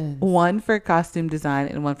 Congratulations. One for costume design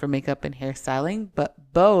and one for makeup and hairstyling, but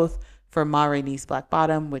both for Ma Rainey's Black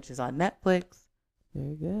Bottom, which is on Netflix.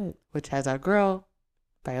 Very good. Which has our girl,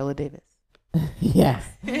 Viola Davis. Yes.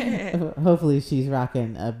 Hopefully she's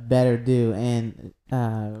rocking a better do and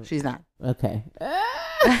She's not. okay.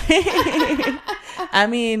 I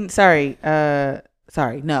mean, sorry. No.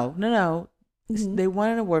 Mhm. They won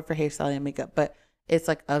an award for hairstyling and makeup, but it's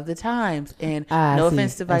like of the times. And I no see,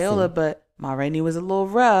 offense to I Viola, see. but Ma Rainey was a little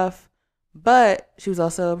rough, but she was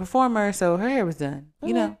also a performer, so her hair was done.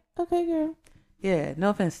 You know? Okay, girl. Yeah,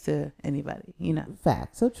 no offense to anybody, you know.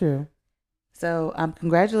 Fact. So true. So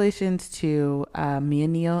congratulations to Mia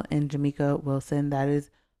Neal and Jamaica Wilson. That is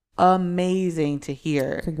amazing to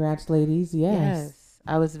hear. Congrats, ladies. Yes.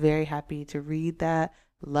 I was very happy to read that.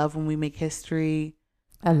 Love when we make history.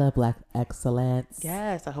 I love Black excellence.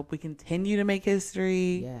 Yes, I hope we continue to make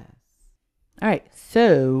history. Yes. All right,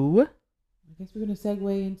 so I guess we're going to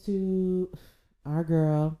segue into our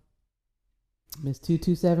girl, Miss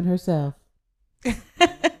 227 herself,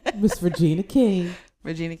 Miss Regina King.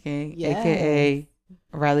 Regina King, Yes. a.k.a.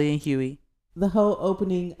 Riley and Huey. The whole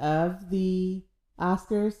opening of the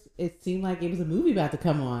Oscars, it seemed like it was a movie about to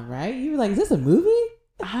come on, right? You were like, is this a movie?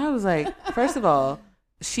 I was like, first of all,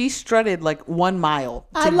 she strutted like 1 mile.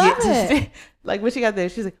 I love it. Like when she got there,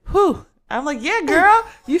 she's like, whew. I'm like, yeah, girl,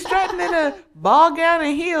 you strutting in a ball gown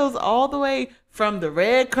and heels all the way from the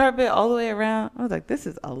red carpet all the way around. I was like, this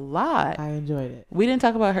is a lot. I enjoyed it. We didn't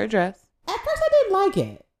talk about her dress. At first, I didn't like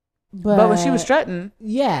it. But when she was strutting.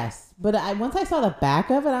 Yes. But once I saw the back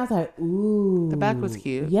of it, I was like, ooh. The back was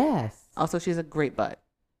cute. Yes. Also, she's a great butt.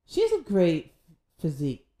 She has a great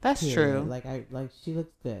physique. That's period. true. Like she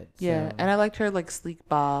looks good. Yeah. So. And I liked her like sleek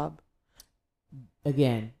bob.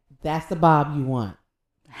 Again, that's the bob you want.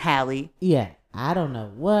 Hallie. Yeah. I don't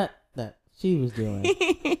know what she was doing.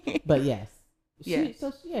 But yes. Yeah.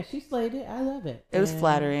 She slayed it. I love it. It was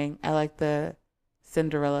flattering. I like the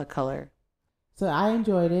Cinderella color. So I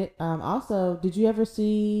enjoyed it. Also, did you ever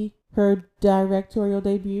see her directorial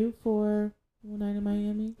debut for One Night in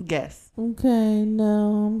Miami? Yes. Okay,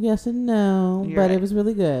 no, I'm guessing no, You're but right. it was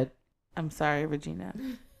really good. I'm sorry, Regina.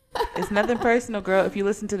 It's nothing personal, girl. If you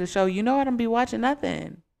listen to the show, you know I don't be watching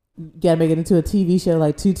nothing. You gotta make it into a TV show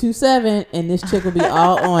like 227, and this chick will be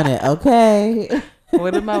all on it. Okay.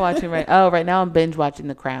 What am I watching right now? I'm binge watching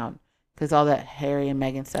The Crown because all that Harry and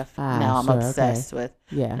Meghan stuff. Now I'm obsessed with.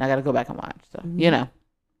 Yeah. And I got to go back and watch. So you know,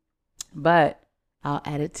 but I'll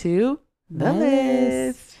add it to the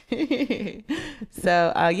list.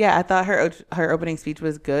 So yeah, I thought her opening speech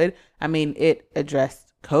was good. I mean, it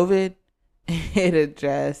addressed COVID, it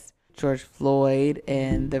addressed George Floyd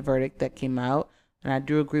and the verdict that came out, and I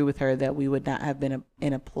do agree with her that we would not have been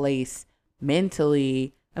in a place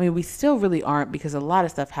mentally. I mean, we still really aren't because a lot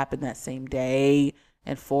of stuff happened that same day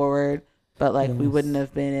and forward, but like we wouldn't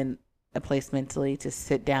have been in a place mentally to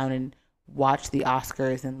sit down and watch the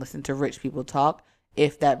Oscars and listen to rich people talk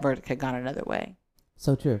if that verdict had gone another way.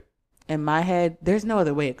 So true. In my head, there's no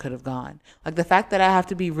other way it could have gone. Like the fact that I have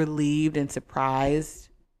to be relieved and surprised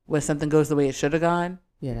when something goes the way it should have gone.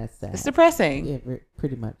 Yeah, that's sad. It's depressing. Yeah,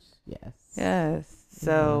 pretty much. Yes. Yes.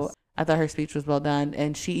 So I thought her speech was well done.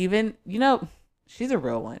 And she even, she's a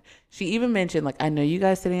real one. She even mentioned, like, I know you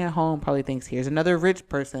guys sitting at home probably thinks here's another rich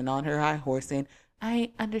person on her high horse saying,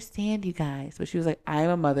 I understand you guys. But she was like, I am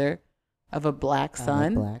a mother of a black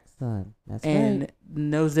son. That's and right.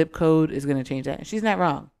 no zip code is going to change that. And she's not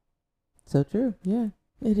wrong. So true. Yeah,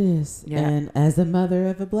 it is. Yeah. And as a mother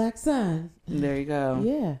of a black son. There you go.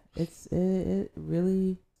 Yeah, it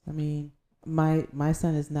really, I mean, my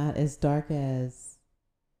son is not as dark as.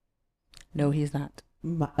 No, he's not.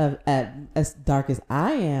 As dark as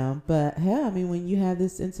I am, but hell, I mean, when you have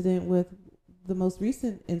this incident with the most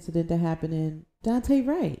recent incident that happened in Dante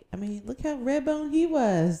Wright, I mean, look how red bone he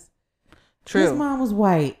was. True. His mom was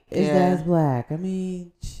white, his dad's black. I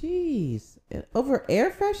mean, jeez, over air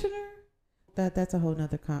freshener. That's a whole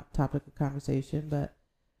nother topic of conversation, but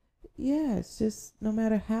yeah, it's just no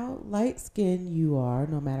matter how light skinned you are,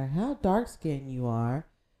 no matter how dark skinned you are,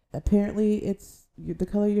 apparently it's the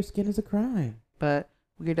color of your skin is a crime. But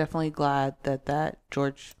we're definitely glad that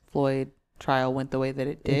George Floyd trial went the way that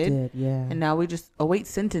it did. It did, yeah. And now we just await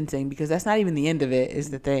sentencing because that's not even the end of it,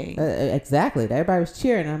 is the thing. Exactly. Everybody was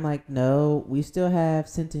cheering. I'm like, no, we still have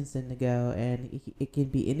sentencing to go, and it can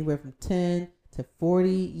be anywhere from 10 to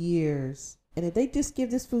 40 years. And if they just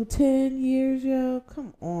give this fool 10 years, yo,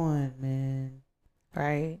 come on, man.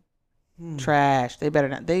 Right. Trash. They better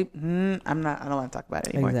not. I don't want to talk about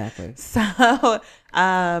it anymore. Exactly. So,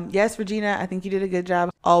 yes, Regina, I think you did a good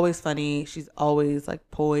job. Always funny. She's always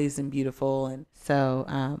like poised and beautiful. And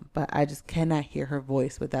so, but I just cannot hear her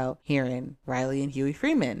voice without hearing Riley and Huey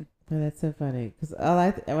Freeman. Oh, that's so funny. Because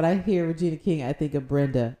when I hear Regina King, I think of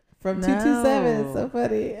Brenda from 227. It's so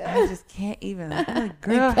funny. I just can't even. I'm like,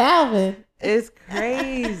 girl, and Calvin. it's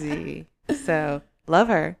crazy. So love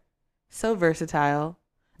her. So versatile.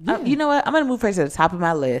 Yeah. You know what? I'm gonna move her to the top of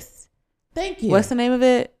my list. Thank you. What's the name of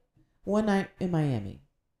it? One Night in Miami.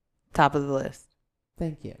 Top of the list.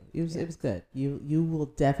 Thank you. It was good. You will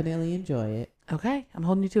definitely enjoy it. Okay, I'm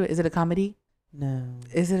holding you to it. Is it a comedy? No.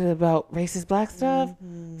 Is it about racist black stuff?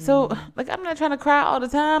 Mm-hmm. So, like, I'm not trying to cry all the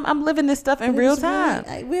time. I'm living this stuff in real time.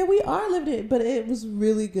 Really, we are living it, but it was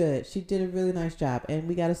really good. She did a really nice job, and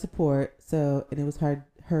we got to support. So, and it was her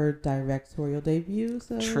directorial debut.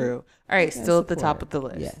 So true. All right, still at the top of the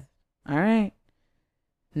list. Yeah. All right.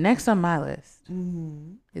 Next on my list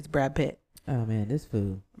Mm-hmm. is Brad Pitt. Oh man, this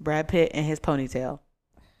fool. Brad Pitt and his ponytail.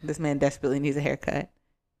 This man desperately needs a haircut.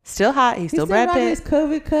 Still hot. He's still Brad Brad Pitt. His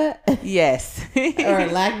COVID cut. Yes. Or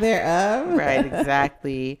lack thereof. Right,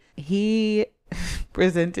 exactly. He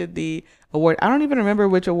presented the award. I don't even remember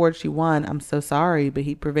which award she won. I'm so sorry, but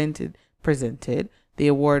he presented the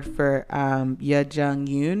award for Ya Jung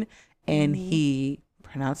Yoon, and he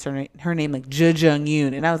pronounced her name like Ja Jung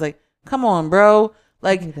Yoon, and I was like, "Come on, bro!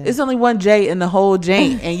 Like it's only one J in the whole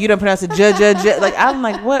J, and you don't pronounce it Ja Ja Ja." Like I'm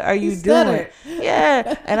like, "What are you doing?"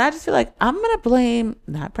 Yeah, and I just feel like I'm gonna blame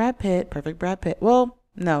not Brad Pitt, perfect Brad Pitt. Well,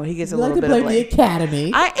 no, he gets a little bit of blame. The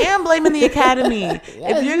Academy. I am blaming the Academy. Yes,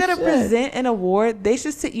 if you're gonna present an award, they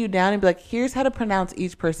should sit you down and be like, "Here's how to pronounce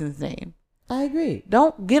each person's name." I agree.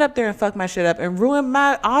 Don't get up there and fuck my shit up and ruin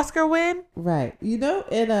my Oscar win. Right. You know,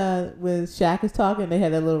 and when Shaq is talking, they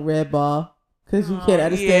had that little red ball because you can't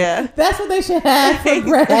understand. Yeah. That's what they should have for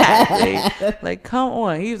Brad. Like, come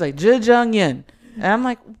on. He was like, Ja Jung Yun. And I'm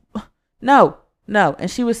like, no.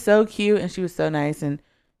 And she was so cute and she was so nice. And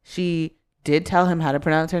she did tell him how to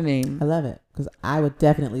pronounce her name. I love it because I would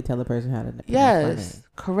definitely tell the person how to pronounce my name.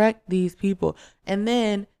 Correct these people. And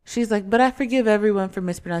then she's like, but I forgive everyone for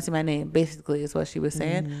mispronouncing my name, basically is what she was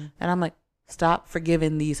saying. Mm-hmm. And I'm like, stop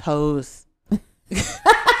forgiving these hoes.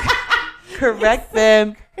 Correct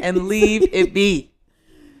them and leave it be.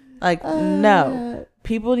 Like, no.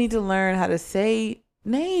 People need to learn how to say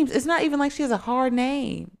names. It's not even like she has a hard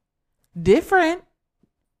name. Different.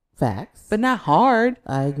 Facts. But not hard.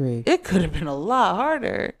 I agree. It could have been a lot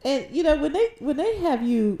harder. And you know, when they have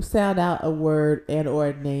you sound out a word and or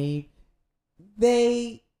a name,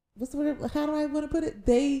 how do I want to put it?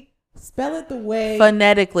 They spell it the way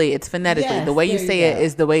phonetically. It's phonetically. Yes, the way you say it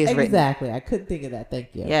is the way it's written. Exactly. I couldn't think of that. Thank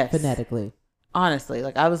you. Yes. Phonetically. Honestly,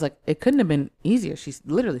 like I was like, it couldn't have been easier. She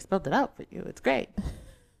literally spelled it out for you. It's great.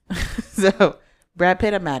 So, Brad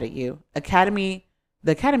Pitt, I'm mad at you. The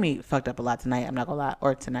Academy fucked up a lot tonight. I'm not gonna lie.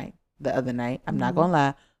 Or tonight, the other night. I'm not gonna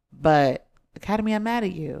lie. But Academy, I'm mad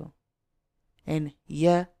at you. And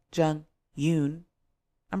Ya Jung Yoon,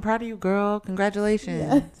 I'm proud of you, girl. Congratulations.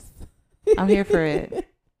 Yes. I'm here for it.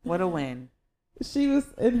 What a win. She was,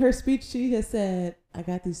 in her speech, she has said, I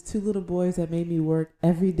got these two little boys that made me work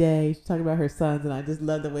every day. She's talking about her sons, and I just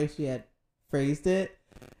love the way she had phrased it.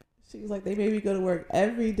 She was like, they made me go to work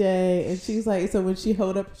every day. And she's like, so when she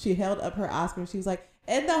held up her Oscar, she was like,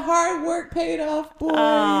 and the hard work paid off, boys.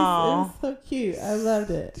 Aww. It was so cute. I loved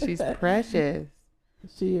it. She's precious.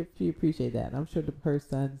 She appreciated that. And I'm sure her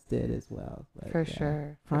sons did as well. But, for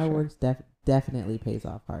sure. Hard work definitely pays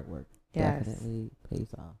off. Hard work definitely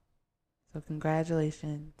pays off. So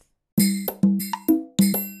congratulations.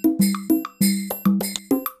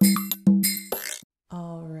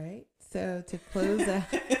 All right. So to close out,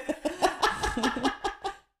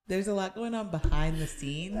 there's a lot going on behind the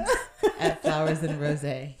scenes at Flowers and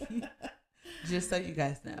Rosé. Just so you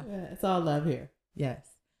guys know. Yeah, it's all love here. Yes.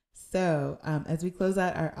 So as we close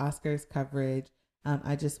out our Oscars coverage,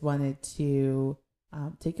 I just wanted to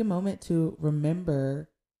take a moment to remember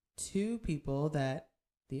two people that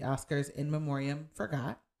the Oscars in memoriam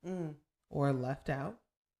forgot or left out.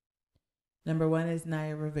 Number one is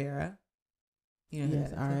Naya Rivera. You know,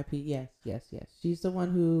 yes, R.I.P. Yes. She's the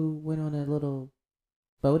one who went on a little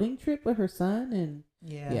boating trip with her son, and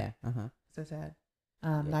so sad.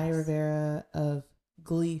 Naya Rivera of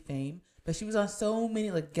Glee fame, but she was on so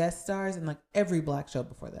many like guest stars in like every black show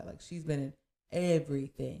before that. Like she's been in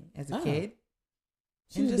everything as a kid.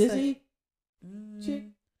 She was Disney chick,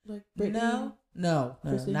 like Britney. No,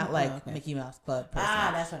 not like Mickey Mouse Club.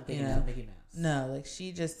 That's what I'm thinking of, Mickey Mouse. No, like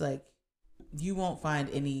she just like, you won't find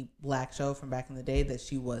any black show from back in the day that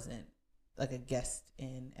she wasn't like a guest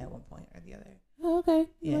in at one point or the other. Oh, okay.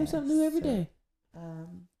 You learn something new every day.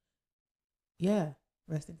 Yeah.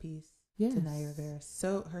 Rest in peace to Naya Rivera.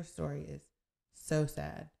 So her story is so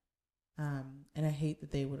sad. And I hate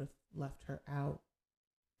that they would have left her out.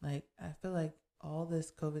 Like, I feel like all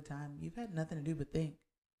this COVID time, you've had nothing to do but think.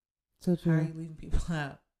 So true. How are you leaving people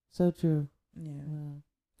out? So true. Yeah.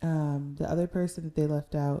 Wow. The other person that they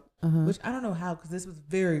left out, which I don't know how, because this was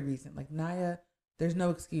very recent. Like Naya, there's no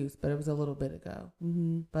excuse, but it was a little bit ago.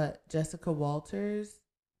 Mm-hmm. But Jessica Walters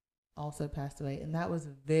also passed away, and that was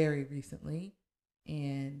very recently,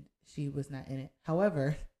 and she was not in it.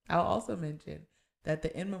 However, I'll also mention that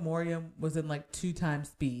the in memoriam was in like 2 times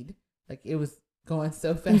speed. Like it was going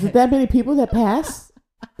so fast. Is it that many people that passed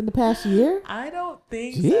in the past year? I don't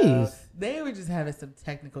think Jeez. so. They were just having some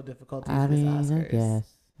technical difficulties I with mean, Oscars. I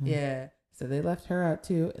guess. Yeah. So they left her out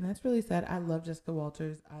too. And that's really sad. I love Jessica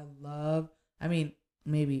Walters.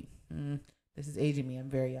 Maybe this is aging me. I'm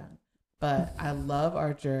very young. But I love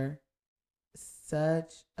Archer.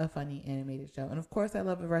 Such a funny animated show. And of course, I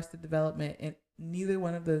love Arrested Development. And neither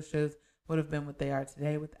one of those shows would have been what they are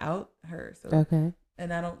today without her. So Okay.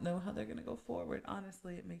 And I don't know how they're going to go forward.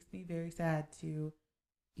 Honestly, it makes me very sad to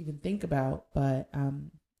even think about. But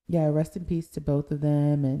yeah, rest in peace to both of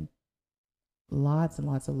them, and lots and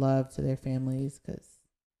lots of love to their families, because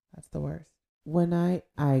that's the worst. When I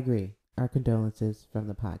agree. Our condolences from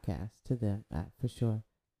the podcast to them, for sure.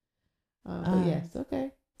 But yes,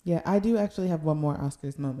 okay. Yeah, I do actually have one more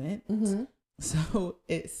Oscars moment. Mm-hmm. So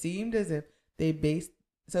it seemed as if they based.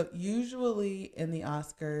 So usually in the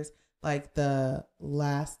Oscars, like the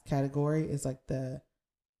last category is like the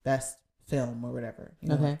best film or whatever,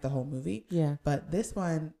 Okay. like the whole movie. Yeah. But this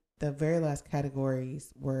one, the very last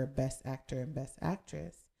categories were best actor and best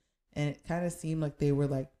actress. And it kind of seemed like they were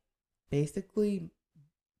like basically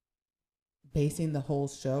basing the whole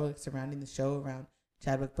show, like surrounding the show around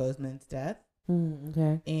Chadwick Boseman's death.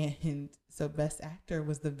 Okay. And so best actor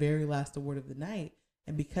was the very last award of the night.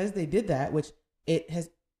 And because they did that, which it has,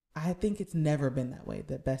 I think it's never been that way,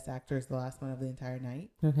 that best actor is the last one of the entire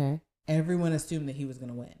night. Okay. Everyone assumed that he was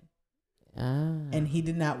going to win. Ah. And he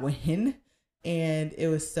did not win. And it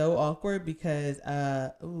was so awkward because,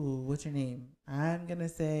 what's your name? I'm going to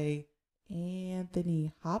say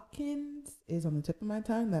Anthony Hopkins is on the tip of my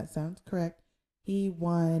tongue. That sounds correct. He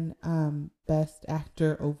won best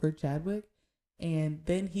actor over Chadwick. And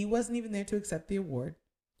then he wasn't even there to accept the award.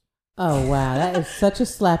 Oh, wow. That is such a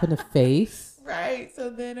slap in the face. Right. So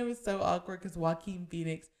then it was so awkward because Joaquin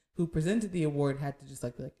Phoenix, who presented the award, had to just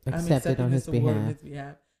like I'm accept it accepting on this his award on behalf. his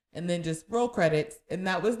behalf. And then just roll credits. And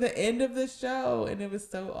that was the end of the show. And it was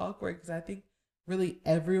so awkward because I think really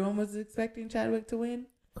everyone was expecting Chadwick to win.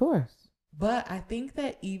 Of course. But I think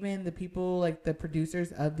that even the people, like the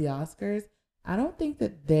producers of the Oscars, I don't think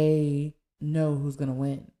that they know who's going to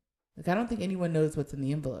win. Like, I don't think anyone knows what's in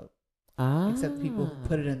the envelope. Except the people who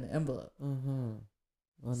put it in the envelope. Mm-hmm.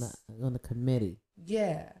 On the committee.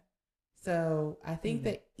 Yeah. So I think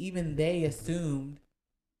that even they assumed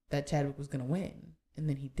that Chadwick was going to win. And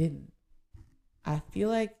then he didn't. I feel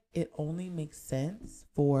like it only makes sense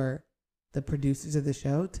for the producers of the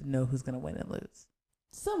show to know who's going to win and lose.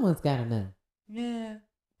 Someone's got to know. Yeah.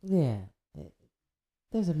 Yeah.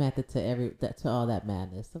 There's a method to all that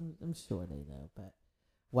madness. I'm sure they know. But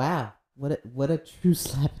wow, what a true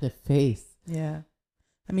slap in the face. Yeah.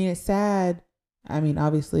 I mean, it's sad. I mean,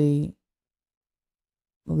 obviously,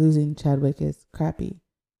 losing Chadwick is crappy,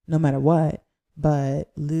 no matter what.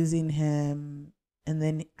 But losing him, and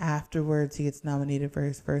then afterwards he gets nominated for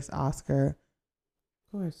his first Oscar.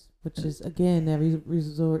 Of course, which is, again, that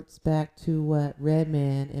resorts back to what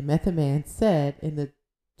Redman and Method Man said in the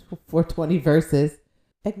 420 verses.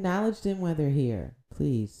 Acknowledge them while they're here.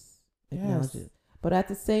 Please. Acknowledge it. But at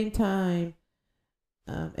the same time,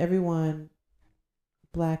 everyone,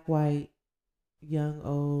 black, white, young,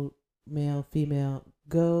 old, male, female,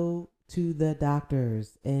 go to the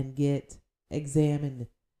doctors and get examined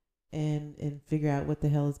and figure out what the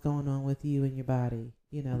hell is going on with you and your body.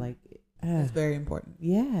 You know, like... It's very important.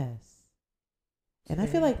 Yes. And I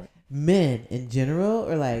feel like men in general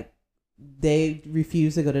are like, they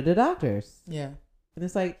refuse to go to the doctors. Yeah. And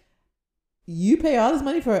it's like, you pay all this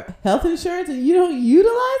money for health insurance and you don't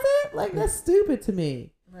utilize it? Like, that's stupid to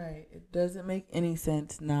me. Right. It doesn't make any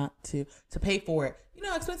sense not to pay for it. You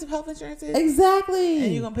know how expensive health insurance is? Exactly.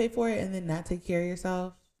 And you're going to pay for it and then not take care of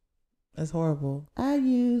yourself? That's horrible. I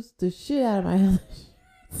use the shit out of my health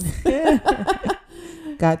insurance.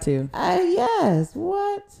 Got to. Yes.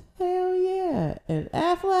 What? Hell yeah. And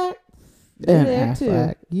Affleck? And there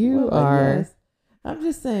Affleck. too. You are. Yes. I'm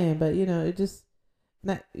just saying, but it just,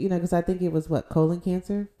 not, because I think it was colon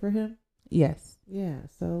cancer for him? Yes. Yeah.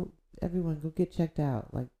 So everyone go get checked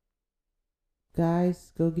out. Like,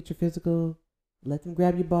 guys, go get your physical. Let them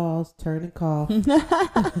grab your balls, turn and cough.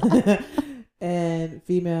 And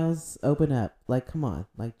females, open up. Like, come on.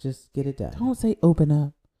 Like, just get it done. Don't say open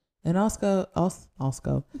up. And also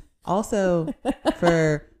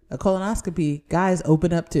for a colonoscopy, guys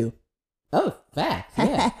open up too. Oh, facts.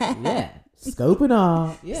 Yeah. Yeah. Scope and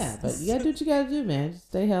all. Yeah. But you got to do what you got to do, man. Just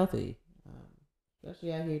stay healthy.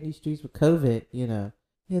 Especially out here in these streets with COVID, you know.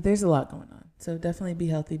 Yeah, there's a lot going on. So definitely be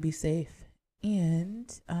healthy, be safe. And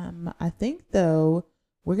I think, though,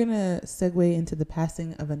 we're going to segue into the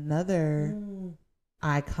passing of another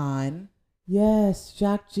icon. Yes,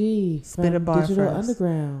 Shock G. Spit a bar Digital for us.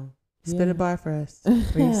 Underground. Spit a bar for us.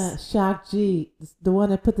 Reese. Shock G. The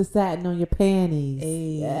one that put the satin on your panties.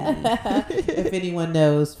 Hey. If anyone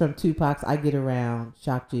knows from Tupac's I Get Around,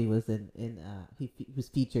 Shock G was he was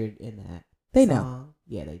featured in that. They song. know.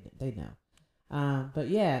 Yeah, they know. But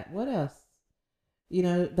yeah, what else? You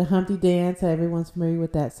know, the Humpty Dance, everyone's familiar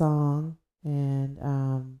with that song. And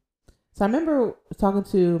so I remember talking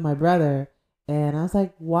to my brother and I was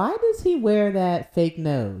like, why does he wear that fake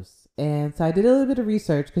nose? And so I did a little bit of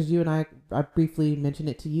research because you and I briefly mentioned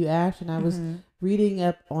it to you, Ash, and I was reading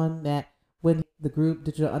up on that when the group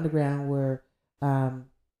Digital Underground were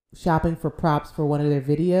shopping for props for one of their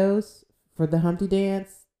videos for the Humpty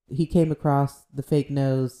Dance. He came across the fake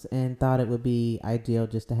nose and thought it would be ideal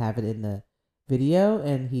just to have it in the video,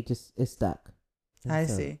 and it stuck. And I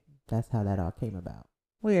so see. That's how that all came about.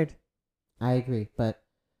 Weird. I agree, but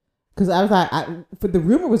because I was like, the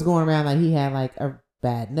rumor was going around like he had like a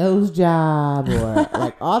bad nose job or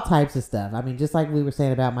like all types of stuff. I mean, just like we were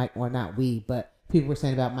saying about not we, but people were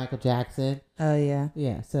saying about Michael Jackson. Oh yeah.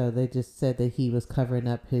 Yeah. So they just said that he was covering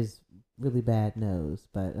up his really bad nose,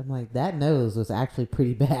 but I'm like, that nose was actually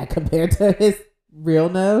pretty bad compared to his real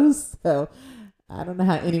nose. So I don't know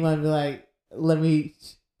how anyone would be like, let me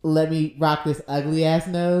rock this ugly ass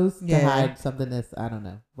nose to hide something that's, I don't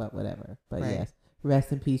know, but whatever. But yes,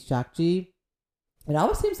 rest in peace, Shock G. It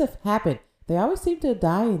always seems to happen. They always seem to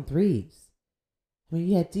die in threes. I mean,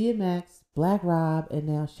 you had DMX, Black Rob, and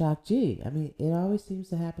now Shock G. I mean, it always seems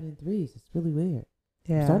to happen in threes. It's really weird.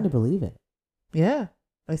 Yeah. I'm starting to believe it. Yeah.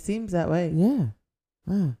 It seems that way.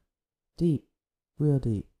 Yeah. Deep. Real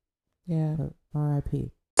deep. Yeah.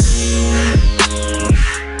 R.I.P.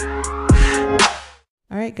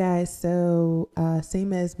 All right, guys. So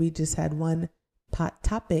same as we just had one pot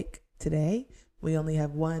topic today, we only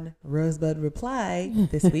have one Rosebud reply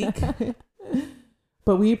this week.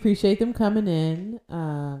 But we appreciate them coming in.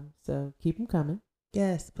 So keep them coming.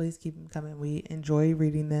 Yes, please keep them coming. We enjoy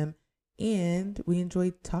reading them and we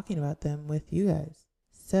enjoy talking about them with you guys.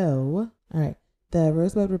 So, all right. The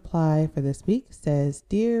Rosebud reply for this week says,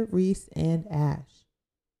 Dear Risse and Ash,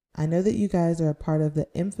 I know that you guys are a part of the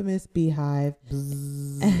infamous Beehive.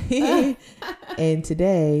 And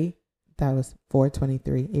today, that was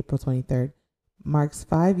 4/23, April 23rd, marks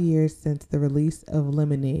 5 years since the release of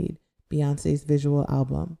Lemonade, Beyonce's visual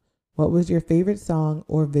album. What was your favorite song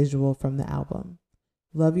or visual from the album?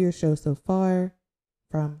 Love your show so far.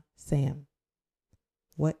 From Sam.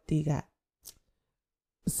 What do you got?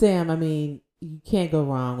 Sam, I mean, you can't go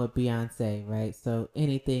wrong with Beyonce, right? So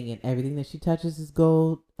anything and everything that she touches is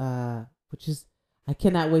gold, which is, I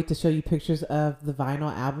cannot wait to show you pictures of the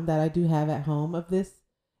vinyl album that I do have at home of this.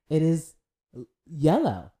 It is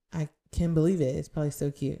yellow. I can't believe it. It's probably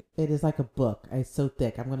so cute. It is like a book. It's so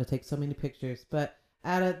thick. I'm going to take so many pictures. But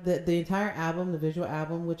out of the entire album, the visual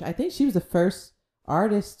album, which I think she was the first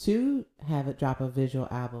artist to have it drop a visual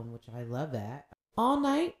album, which I love that. All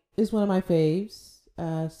Night is one of my faves.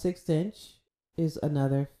 6 Inch is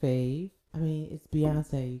another fave. I mean, it's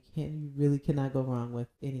Beyonce. You really cannot go wrong with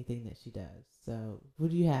anything that she does. So what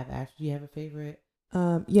do you have, Ash? Do you have a favorite?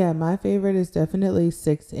 Yeah, my favorite is definitely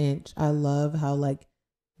 6 Inch. I love how like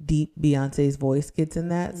deep Beyonce's voice gets in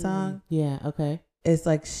that song. Yeah, okay. It's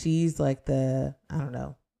like she's like I don't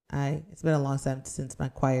know. It's been a long time since my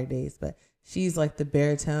choir days, but she's like the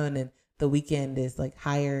baritone and The Weeknd is like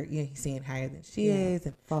higher, he's singing higher than she is.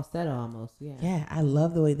 And falsetto almost, Yeah, I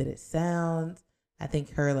love the way that it sounds. I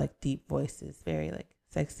think her like deep voice is very like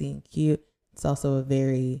sexy and cute. It's also a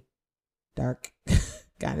very dark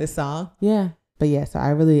kind of song. Yeah. But yeah, so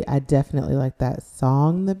I definitely like that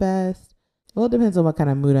song the best. Well, it depends on what kind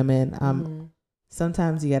of mood I'm in.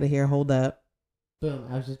 Sometimes you got to hear Hold Up. Boom.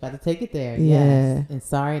 I was just about to take it there. Yeah. Yes. And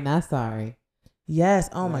Sorry, Not Sorry. Yes.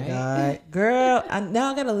 Oh my God. Girl,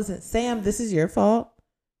 now I got to listen. Sam, this is your fault.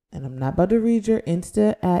 And I'm not about to read your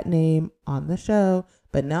Insta @ name on the show.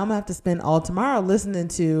 But now I'm going to have to spend all tomorrow listening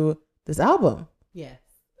to this album. Yes.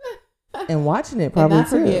 And watching it probably and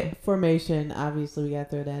not too. Forget Formation. Obviously, we got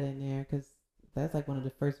to throw that in there because that's like one of the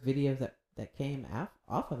first videos that came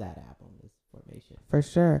off of that album is Formation. For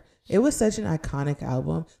sure. It was such an iconic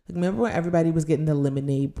album. Like, remember when everybody was getting the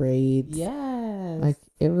lemonade braids? Yes. Like,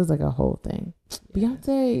 it was like a whole thing.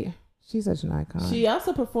 Beyonce, she's such an icon. She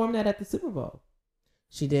also performed that at the Super Bowl.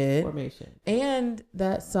 She did. Formation. And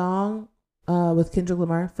that song with Kendrick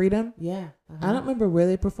Lamar, Freedom. Yeah. I don't remember where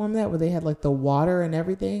they performed that, where they had like the water and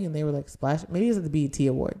everything and they were like splashing. Maybe it was at the BET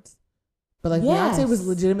Awards. But like Beyonce was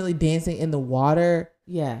legitimately dancing in the water.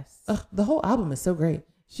 Yes. Ugh, the whole album is so great.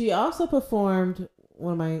 She also performed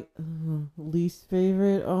one of my least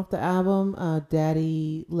favorite off the album,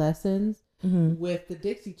 Daddy Lessons, with the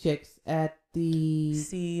Dixie Chicks at the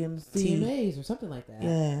CMAs or something like that.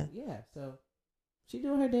 Yeah. Yeah. So she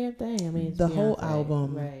doing her damn thing. I mean, the Beyonce, whole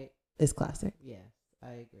album right. is classic. Yes,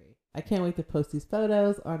 I agree. I can't wait to post these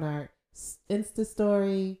photos on our Insta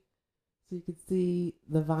story so you can see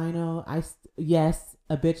the vinyl. Yes,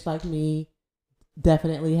 a bitch like me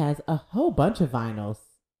definitely has a whole bunch of vinyls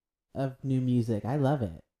of new music. I love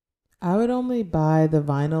it. I would only buy the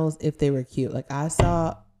vinyls if they were cute. Like I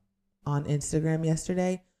saw on Instagram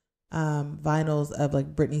yesterday vinyls of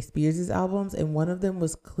like Britney Spears' albums, and one of them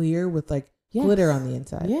was clear with like glitter on the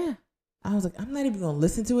inside. Yeah. I was like, I'm not even gonna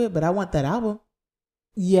listen to it, but I want that album.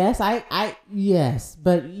 Yes, yes,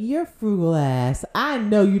 but you're frugal ass. I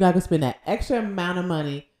know you're not gonna spend that extra amount of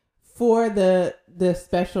money for the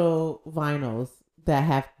special vinyls that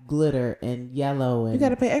have glitter and yellow and you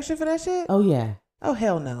gotta pay extra for that shit? Oh yeah. Oh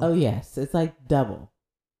hell no. Oh yes. It's like double.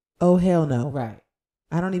 Oh hell no. Right.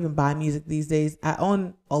 I don't even buy music these days. I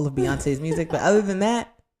own all of Beyonce's music, but other than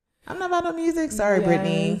that, I'm not buying no music. Sorry,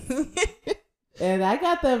 Brittany. And I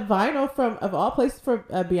got the vinyl of all places for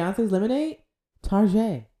Beyonce's Lemonade,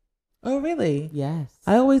 Target. Oh, really? Yes.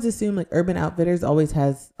 I always assume like Urban Outfitters always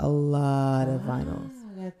has a lot of vinyls.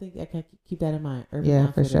 I can keep that in mind. Urban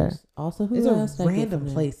Outfitters. For sure. Also, it's a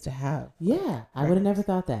random place to have. Yeah, I would have never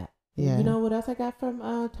thought that. Yeah. You know what else I got from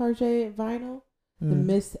Target vinyl? The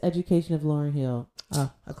Miseducation of Lauryn Hill.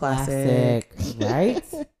 Oh, a classic. Right?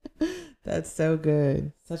 That's so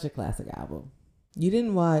good. Such a classic album. You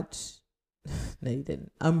didn't watch... No, you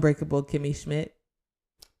didn't. Unbreakable Kimmy Schmidt.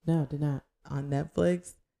 No, did not. On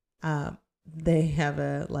Netflix. They have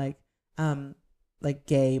a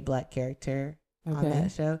gay black character on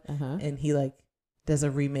that show. And he like does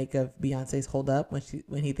a remake of Beyonce's Hold Up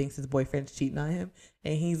when he thinks his boyfriend's cheating on him.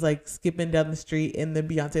 And he's like skipping down the street in the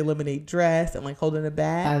Beyonce Lemonade dress and like holding a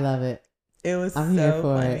bag. I love it. It was I'm here so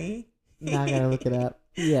for funny. It. Now I gotta look it up.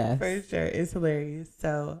 Yeah. For sure. It's hilarious.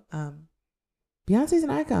 So Beyonce's an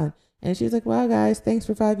icon. And she was like, wow, guys, thanks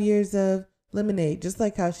for 5 years of Lemonade. Just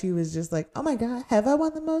like how she was just like, oh my God, have I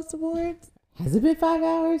won the most awards? Has it been 5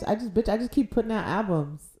 hours? I just keep putting out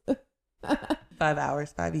albums. 5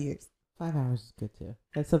 hours, 5 years. 5 hours is good too.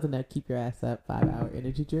 That's something that keep your ass up. 5 hour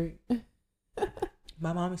energy drink.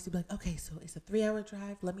 My mom used to be like, okay, so it's a 3 hour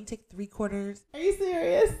drive. Let me take 3/4. Are you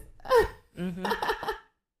serious? Mm-hmm.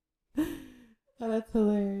 Oh, that's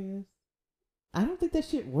hilarious. I don't think that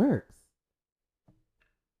shit works.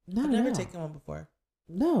 I've never taken one before.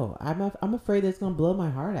 No, I'm afraid it's gonna blow my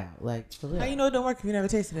heart out. Like for real. How you know it don't work if you never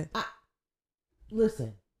tasted it?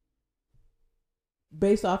 Listen.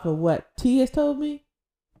 Based off of what T has told me,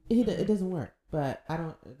 it doesn't work. But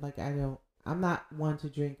I'm not one to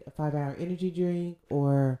drink a 5 hour energy drink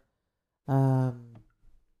or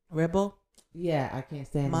Red Bull. Yeah, I can't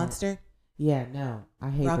stand Monster. That. Yeah, no, I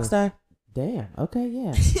hate Rockstar. Damn. Okay.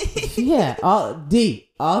 Yeah. Yeah. All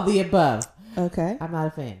the above. Okay. I'm not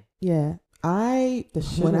a fan. Yeah.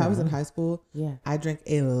 When I was in high school, yeah, I drank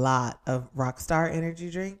a lot of Rockstar energy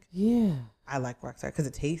drink. Yeah. I like Rockstar because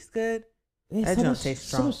it tastes good. It don't taste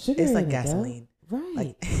strong. It's like gasoline. Right.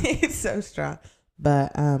 Like, it's so strong.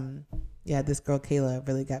 But yeah, this girl Kayla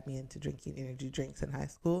really got me into drinking energy drinks in high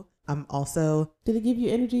school. I'm also... Did it give you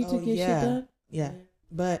energy to get shit done? Yeah.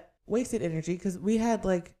 But wasted energy because we had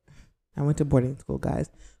I went to boarding school, guys.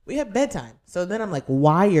 We had bedtime. So then I'm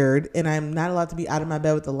wired and I'm not allowed to be out of my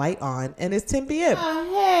bed with the light on and it's 10 p.m.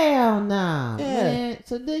 Oh, hell no. Yeah. Man.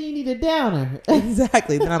 So then you need a downer.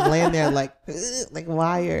 Exactly. Then I'm laying there like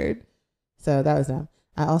wired. So that was dumb.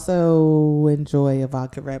 I also enjoy a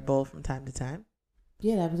vodka Red Bull from time to time.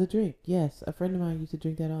 Yeah, that was a drink. Yes. A friend of mine used to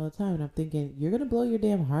drink that all the time. And I'm thinking, you're going to blow your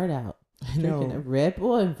damn heart out. I know. Drinking a Red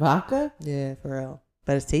Bull and vodka? Yeah, for real.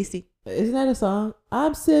 But it's tasty. Isn't that a song?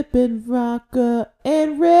 I'm sipping vodka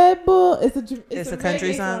and Red Bull. It's a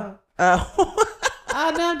country song. Oh.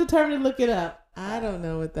 Now I'm determined to look it up. I don't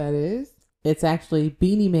know what that is. It's actually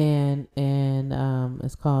Beanie Man and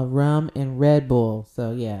it's called Rum and Red Bull.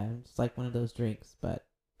 So yeah, it's like one of those drinks, but.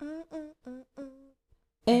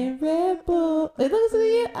 And Red Bull. It looks like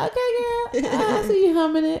you. Okay, girl. I see you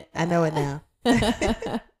humming it. I know it now.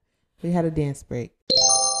 We had a dance break.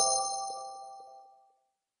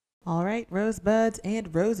 All right, Rosebuds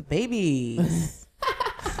and Rose Babies.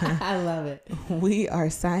 I love it. We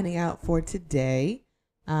are signing out for today.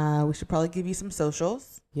 We should probably give you some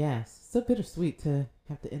socials. Yes. It's so bittersweet to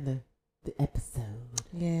have to end the episode.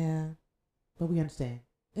 Yeah. But we understand.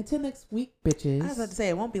 Until next week, bitches. I was about to say,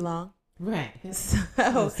 it won't be long. Right.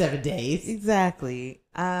 So 7 days. Exactly.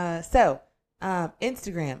 Instagram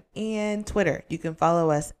and Twitter. You can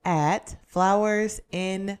follow us at Flowers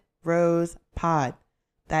in Rose Pod.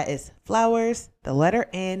 That is Flowers, the letter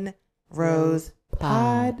N, Rose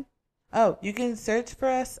Pod. Oh, you can search for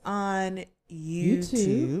us on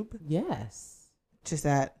YouTube. Yes. Just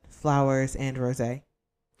at Flowers and Rosé.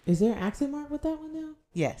 Is there an accent mark with that one now?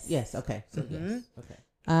 Yes. Yes. Okay. So yes. Okay.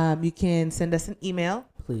 You can send us an email.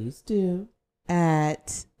 Please do.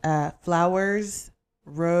 At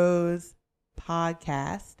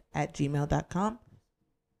flowersrosepodcast@gmail.com.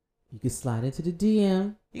 You can slide into the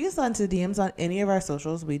DM. You can slide into the DMs on any of our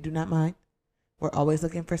socials. We do not mind. We're always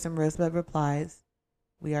looking for some Rosebud replies.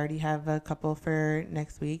 We already have a couple for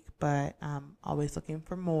next week, but always looking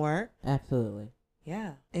for more. Absolutely.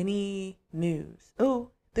 Yeah. Any news?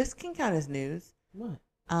 Oh, this can count as news. What?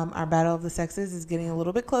 Our Battle of the Sexes is getting a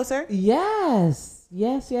little bit closer. Yes.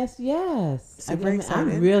 Super excited.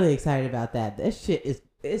 I'm really excited about that. That shit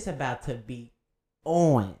it's about to be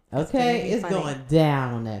on. Okay? It's going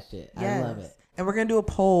down on that shit. Yes. I love it. And we're going to do a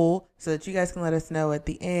poll so that you guys can let us know at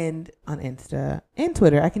the end on Insta and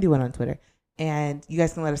Twitter. I can do one on Twitter. And you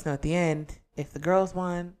guys can let us know at the end if the girls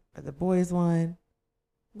won or the boys won.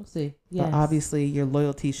 We'll see. Yes. But obviously, your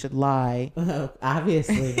loyalty should lie.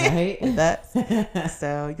 Obviously, right?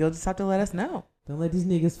 So you'll just have to let us know. Don't let these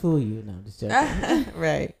niggas fool you. No, I'm just joking.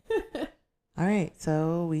 Right. All right.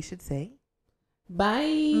 So we should say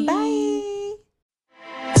bye. Bye.